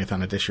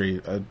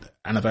 20th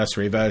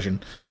anniversary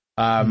version.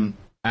 And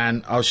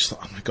I was just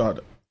like, oh my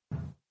god,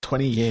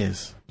 20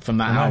 years from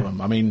that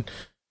album. I mean,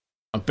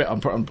 I'm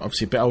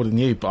obviously a bit older than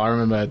you, but I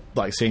remember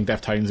like seeing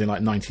Deftones in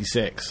like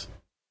 96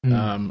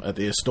 at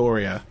the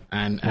Astoria,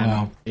 and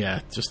wow.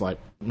 Just like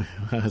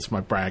that's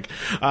my brag.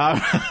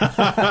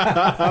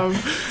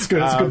 It's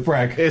good. It's a good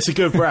brag. It's a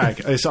good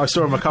brag. I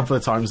saw him a couple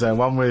of times there.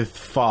 One with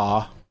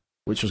Far,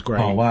 which was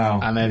great. Oh wow!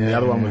 And then the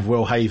other one with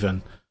Will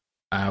Haven,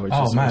 which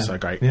was also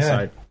great.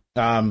 Yeah.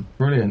 So,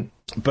 brilliant.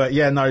 But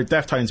yeah, no,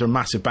 Deftones are a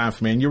massive band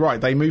for me. And you're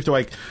right, they moved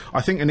away.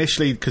 I think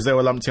initially because they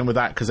were lumped in with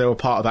that, because they were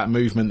part of that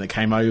movement that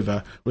came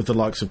over with the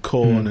likes of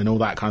Korn and all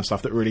that kind of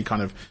stuff that really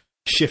kind of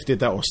shifted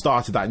that or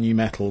started that new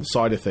metal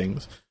side of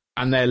things,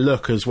 and their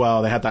look as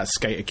well. They had that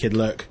Skater Kid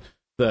look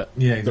that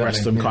the rest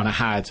of them kind of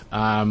had.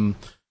 And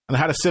they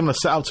had a similar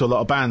setup to a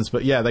lot of bands,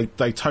 but yeah,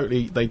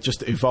 they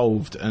just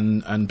evolved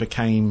and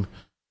became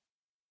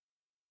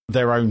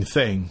their own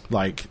thing.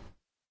 Like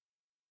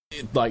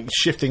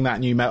shifting that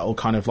new metal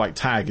kind of like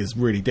tag is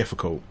really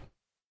difficult.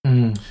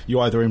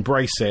 You either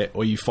embrace it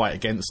or you fight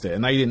against it,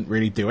 and they didn't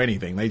really do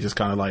anything. They just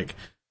kind of like,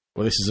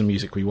 well, this is the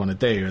music we want to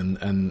do,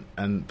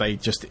 and they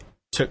just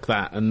took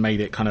that and made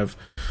it kind of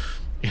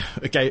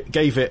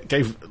gave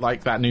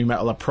like that new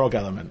metal a prog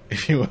element,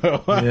 if you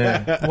will.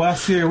 Yeah, well,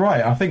 you're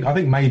right. I think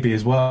maybe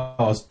as well.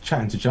 I was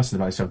chatting to Justin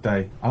about this the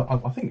other day.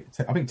 I think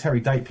Terry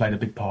Date played a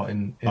big part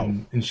in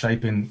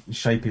shaping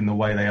the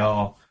way they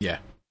are. Yeah,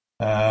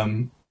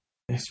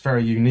 it's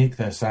very unique,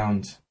 their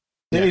sound.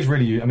 It is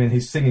really. I mean,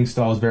 his singing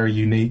style is very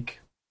unique.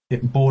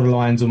 It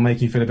borderlines will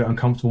make you feel a bit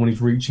uncomfortable when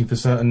he's reaching for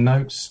certain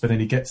notes, but then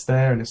he gets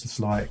there, and it's just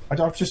like I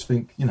just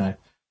think, you know,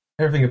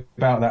 everything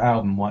about that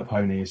album, White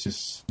Pony, is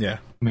just. Yeah.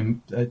 I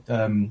mean,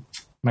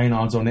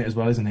 Maynard's on it as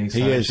well, isn't he? So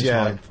he is.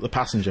 Yeah, like, the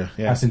Passenger.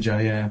 Yeah.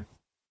 Passenger. Yeah.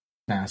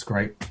 Nah, that's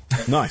great.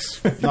 Nice.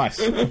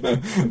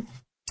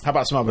 How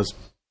about some others?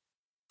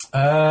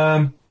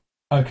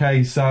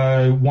 Okay,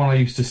 so one I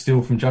used to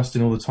steal from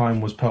Justin all the time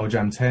was Pearl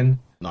Jam 10.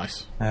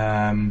 Nice.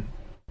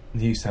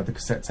 He used to have the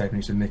cassette tape and I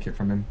used to nick it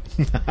from him.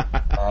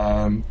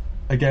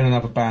 Again,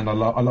 another band I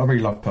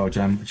really love Pearl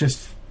Jam.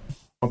 Just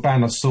a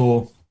band I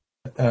saw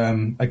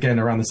again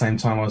around the same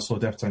time I saw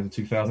Deftones in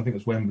 2000. I think it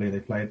was Wembley they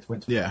played.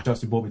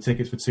 Justin bought me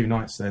tickets for 2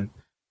 nights then.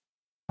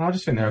 And I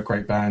just think they're a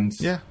great band.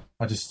 Yeah.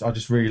 I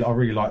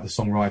really like the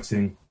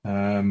songwriting.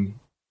 I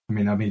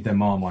mean, their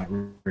Marmite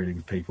really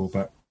with people,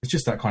 but it's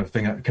just that kind of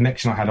thing. A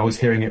connection I had. I was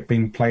hearing it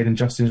being played in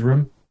Justin's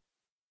room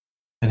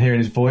and hearing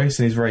his voice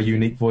and his very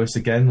unique voice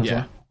again. I was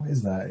like, what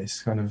is that?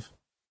 It's kind of,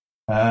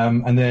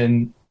 and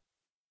then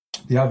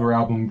the other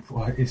album,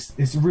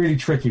 it's a really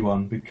tricky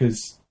one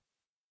because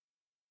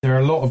there are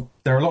a lot of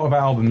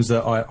albums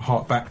that I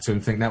hark back to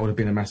and think that would have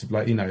been a massive,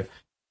 like, you know,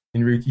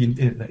 in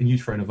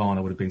Utero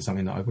Nirvana would have been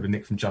something that I would have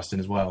nicked from Justin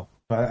as well.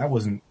 But that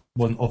wasn't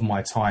of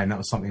my time. That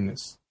was something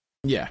that's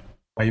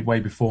way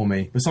before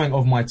me. But something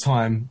of my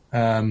time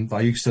that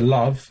I used to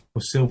love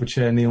was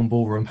Silverchair Neon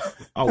Ballroom.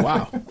 Oh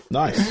wow,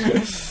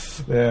 nice.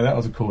 Yeah, that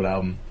was a cool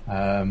album.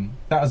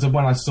 That was the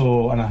one I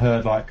saw and I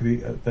heard like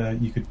the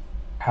you could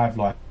have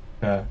like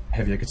a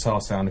heavier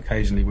guitar sound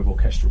occasionally with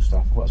orchestral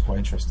stuff. Well, that's quite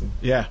interesting.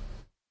 Yeah.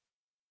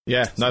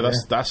 No,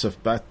 that's some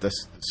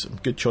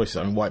good choices.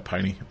 I mean, White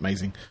Pony,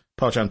 amazing.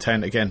 Pearl Jam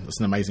 10, again, that's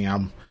an amazing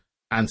album.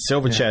 And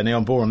Silverchair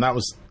Neon Ballroom,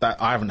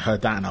 that I haven't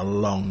heard that in a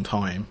long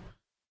time.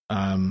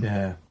 I'm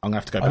gonna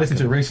have to go back. I listened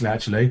to it recently,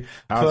 actually.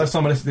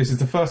 This is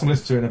the first time I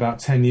listened to it in about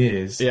 10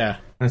 years. Yeah.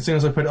 And as soon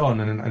as I put it on,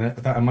 and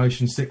that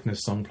Emotion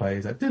Sickness song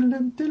plays, like,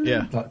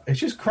 like, it's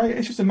just great.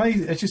 It's just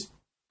amazing. It's just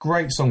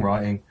great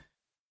songwriting.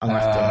 Give it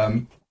a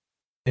spin.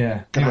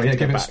 Yeah, I'm gonna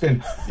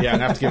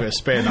have to give it a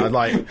spin. I'd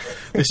like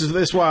this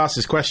is why I ask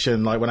this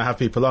question. Like when I have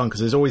people on,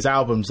 because there's always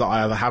albums that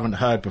I either haven't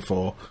heard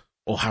before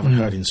or haven't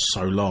heard in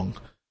so long.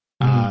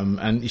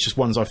 And it's just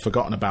ones I've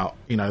forgotten about,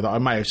 you know, that I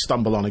may have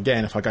stumbled on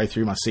again if I go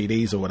through my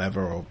CDs or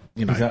whatever, or,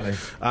 you know. Exactly.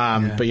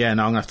 But yeah,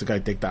 no, I'm going to have to go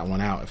dig that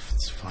one out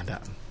to find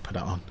out and put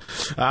that on.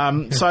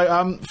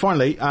 So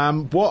finally,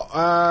 what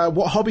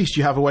hobbies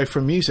do you have away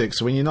from music?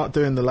 So when you're not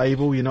doing the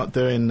label, you're not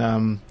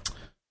doing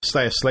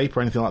Stay Asleep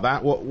or anything like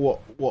that,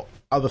 what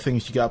other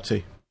things do you get up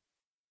to?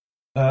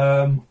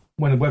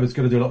 When the weather's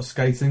good, I do a lot of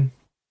skating.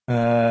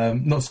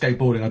 Not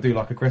skateboarding. I do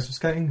like aggressive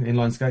skating,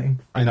 inline skating.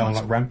 On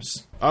like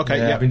ramps. Okay,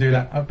 yeah. I've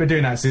been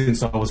doing that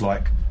since I was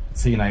like a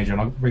teenager,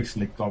 and I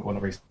recently,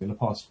 in the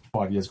past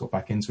 5 years, got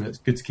back into it. It's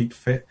good to keep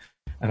fit,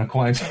 and I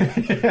quite enjoy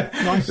it.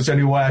 Nice. The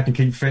only way I can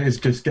keep fit is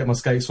just get my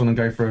skates on and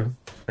go for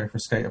a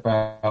skate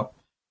about.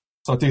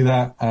 So I do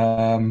that.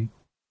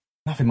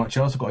 Nothing much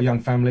else. I've got a young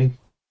family,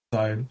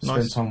 so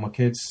spend time with my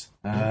kids.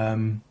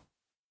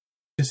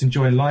 Just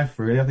enjoying life,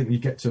 really. I think you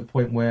get to a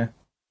point where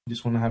you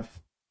just want to have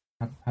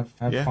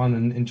fun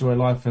and enjoy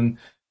life, and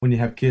when you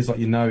have kids, like,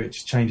 you know, it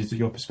just changes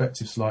your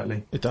perspective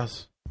slightly. It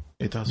does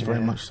very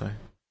much so.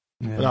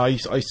 But no, I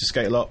used to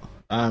skate a lot,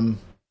 not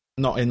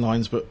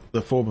inlines but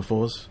the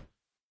 4x4s.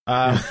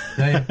 I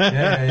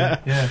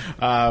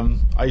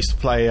used to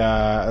play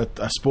a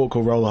sport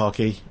called roller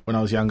hockey when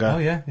I was younger.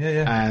 I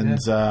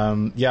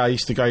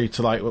used to go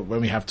to, like,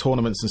 when we have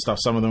tournaments and stuff,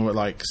 some of them were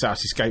like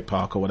Southsea Skate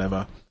Park or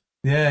whatever.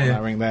 I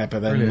ring there,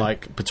 but then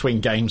like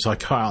between games I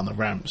go out on the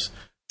ramps,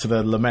 to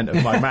the lament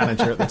of my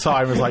manager at the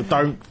time. Was like,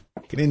 don't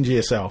fucking injure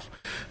yourself.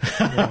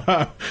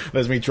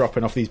 There's me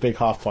dropping off these big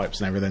half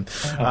pipes and everything.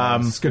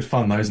 It's good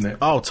fun though, isn't it?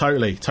 Oh,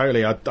 totally.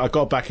 I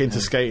got back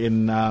into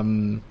skating, back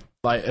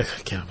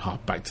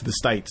to the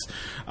States.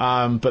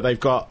 But they've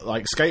got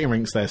like skating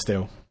rinks there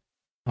still.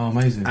 Oh,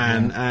 amazing.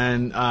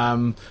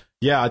 I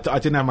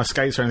didn't have my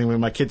skates or anything when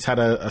my kids had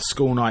a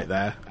school night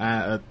there,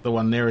 the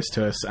one nearest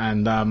to us.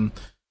 And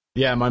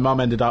my mum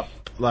ended up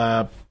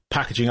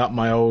packaging up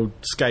my old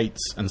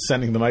skates and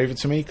sending them over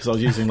to me because I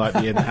was using like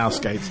the in-house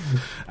skates.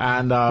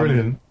 And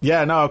Brilliant.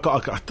 Yeah, no, I've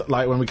got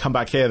like when we come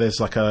back here, there's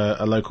like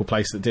a local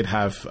place that did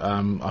have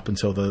up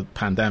until the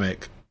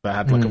pandemic that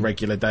had like a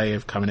regular day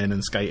of coming in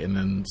and skating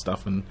and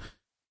stuff. And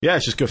yeah,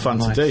 it's just good fun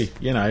to do.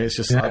 You know, it's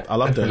just I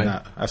love doing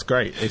that. That's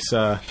great. It's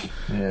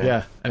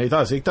yeah, and it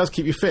does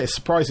keep you fit.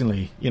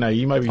 Surprisingly, you know,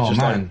 you maybe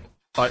just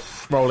like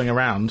rolling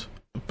around,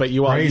 but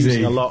you are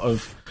using a lot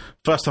of.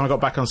 First time I got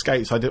back on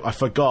skates, I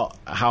forgot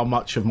how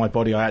much of my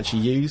body I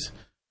actually use.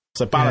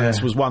 So balance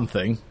was one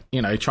thing,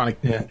 you know, trying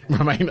to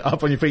remain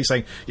up on your feet,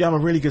 saying, "Yeah, I'm a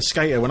really good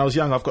skater." When I was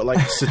young, I've got like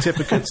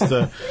certificates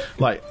to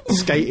like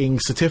skating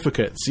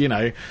certificates, you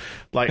know,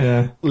 like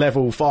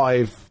level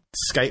 5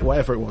 skate,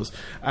 whatever it was,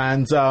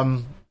 and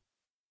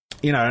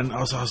you know, and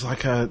I was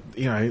like an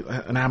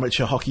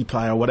amateur hockey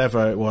player, or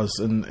whatever it was,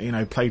 and you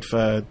know, played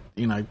for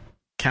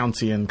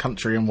county and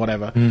country and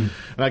whatever, and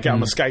I get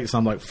on my skates and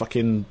I'm like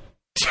fucking.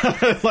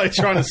 Like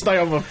trying to stay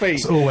on my feet.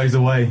 It's always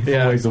the way.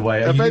 Always the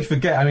way. And you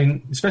forget. I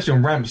mean, especially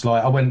on ramps.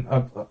 Like I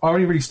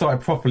only really started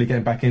properly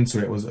getting back into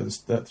it was at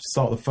the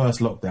start of the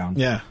first lockdown.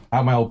 Yeah.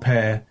 At my old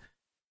pair,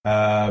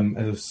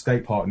 there's a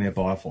skate park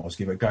nearby. I thought I'd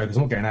give it a go because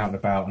I'm not getting out and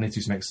about. I need to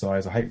do some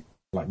exercise. I hate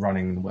like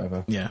running and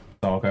whatever. Yeah.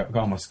 So I'll go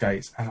on my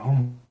skates,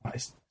 and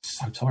it's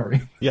so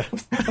tiring. Yeah.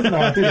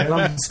 I did it.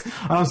 And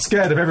I'm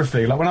scared of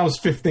everything. Like when I was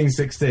 15,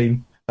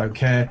 16, don't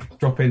care.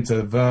 Drop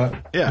into vert.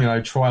 Yeah. You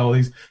know, try all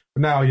these.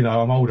 But now, you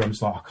know, I'm older. I'm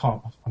just like, I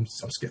can't. I'm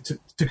scared.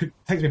 It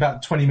takes me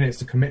about 20 minutes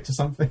to commit to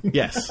something.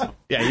 Yes.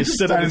 Yeah, you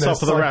sit at the top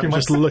of the ramp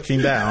just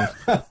looking down.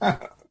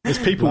 There's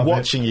people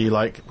watching you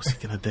like, what's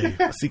he going to do?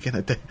 What's he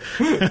going to do?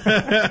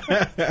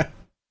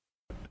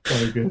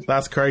 Very good.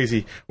 That's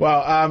crazy.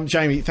 Well,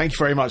 Jamie, thank you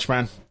very much,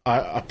 man.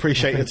 I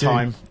appreciate your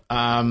time.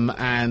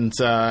 And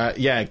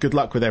good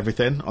luck with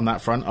everything on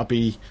that front. I'll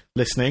be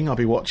listening. I'll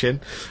be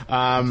watching.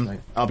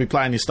 I'll be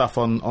playing your stuff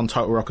on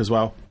Total Rock as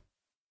well.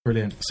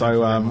 Brilliant.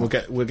 So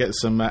we'll get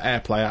some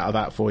airplay out of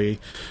that for you.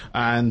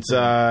 And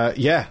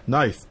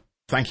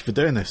thank you for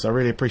doing this. I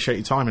really appreciate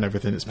your time and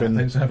everything. It's been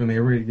thanks for having me. I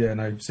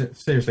really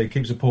seriously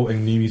keep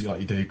supporting new music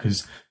like you do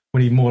because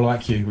we need more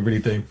like you. We really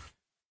do.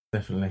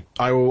 Definitely.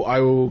 I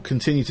will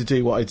continue to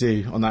do what I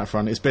do on that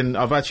front.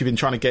 I've actually been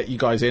trying to get you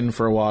guys in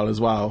for a while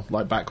as well,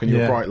 like back when you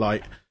were Bright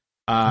Light,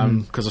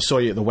 because I saw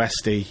you at the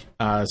Westie.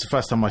 It's the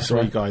first time I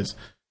saw you guys,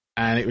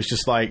 and it was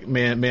just like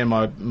me and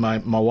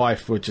my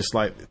wife were just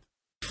like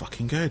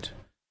fucking good.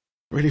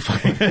 Really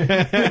fucking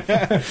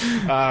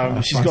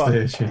she's got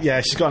an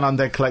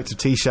Undead Collective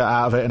t-shirt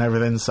out of it and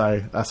everything,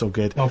 so that's all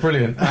good. Oh,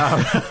 brilliant.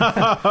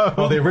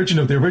 Well, the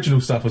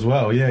original stuff as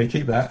well. Yeah, you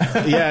keep that.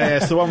 yeah,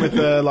 it's the one with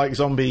the like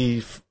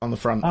zombie on the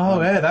front.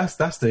 Oh yeah,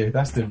 that's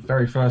the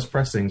very first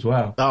pressings.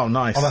 Wow. Oh,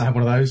 nice. I don't have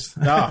one of those.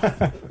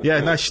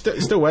 No, she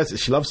still wears it.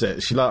 She loves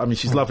it. She's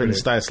loving to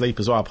Stay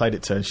Asleep as well. I played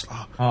it to her. And she's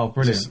like, oh,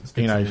 brilliant.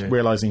 Just,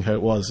 realising who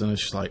it was, and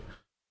it's like,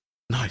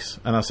 nice.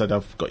 And I said,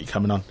 I've got you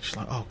coming on. She's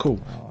like, oh, cool.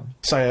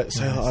 Say nice.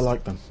 I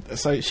like them.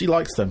 So she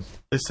likes them.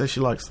 Let's say she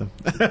likes them.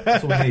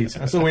 That's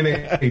all we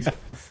need.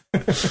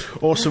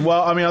 Awesome.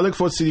 Well, I mean, I look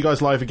forward to seeing you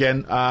guys live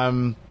again.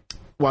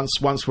 Once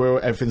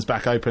everything's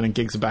back open and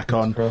gigs are back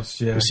on, we'll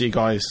see you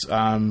guys.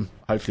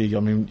 Hopefully, I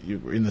mean,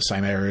 you're in the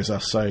same area as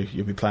us, so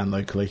you'll be playing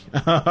locally.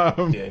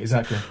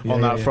 Exactly.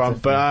 On that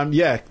front. Definitely.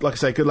 But like I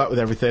say, good luck with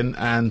everything.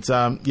 And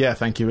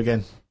thank you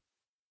again.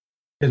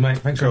 Cheers, mate.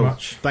 Thanks very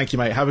much. Thank you,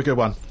 mate. Have a good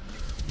one.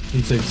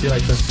 You too. See you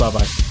later.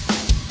 Bye-bye.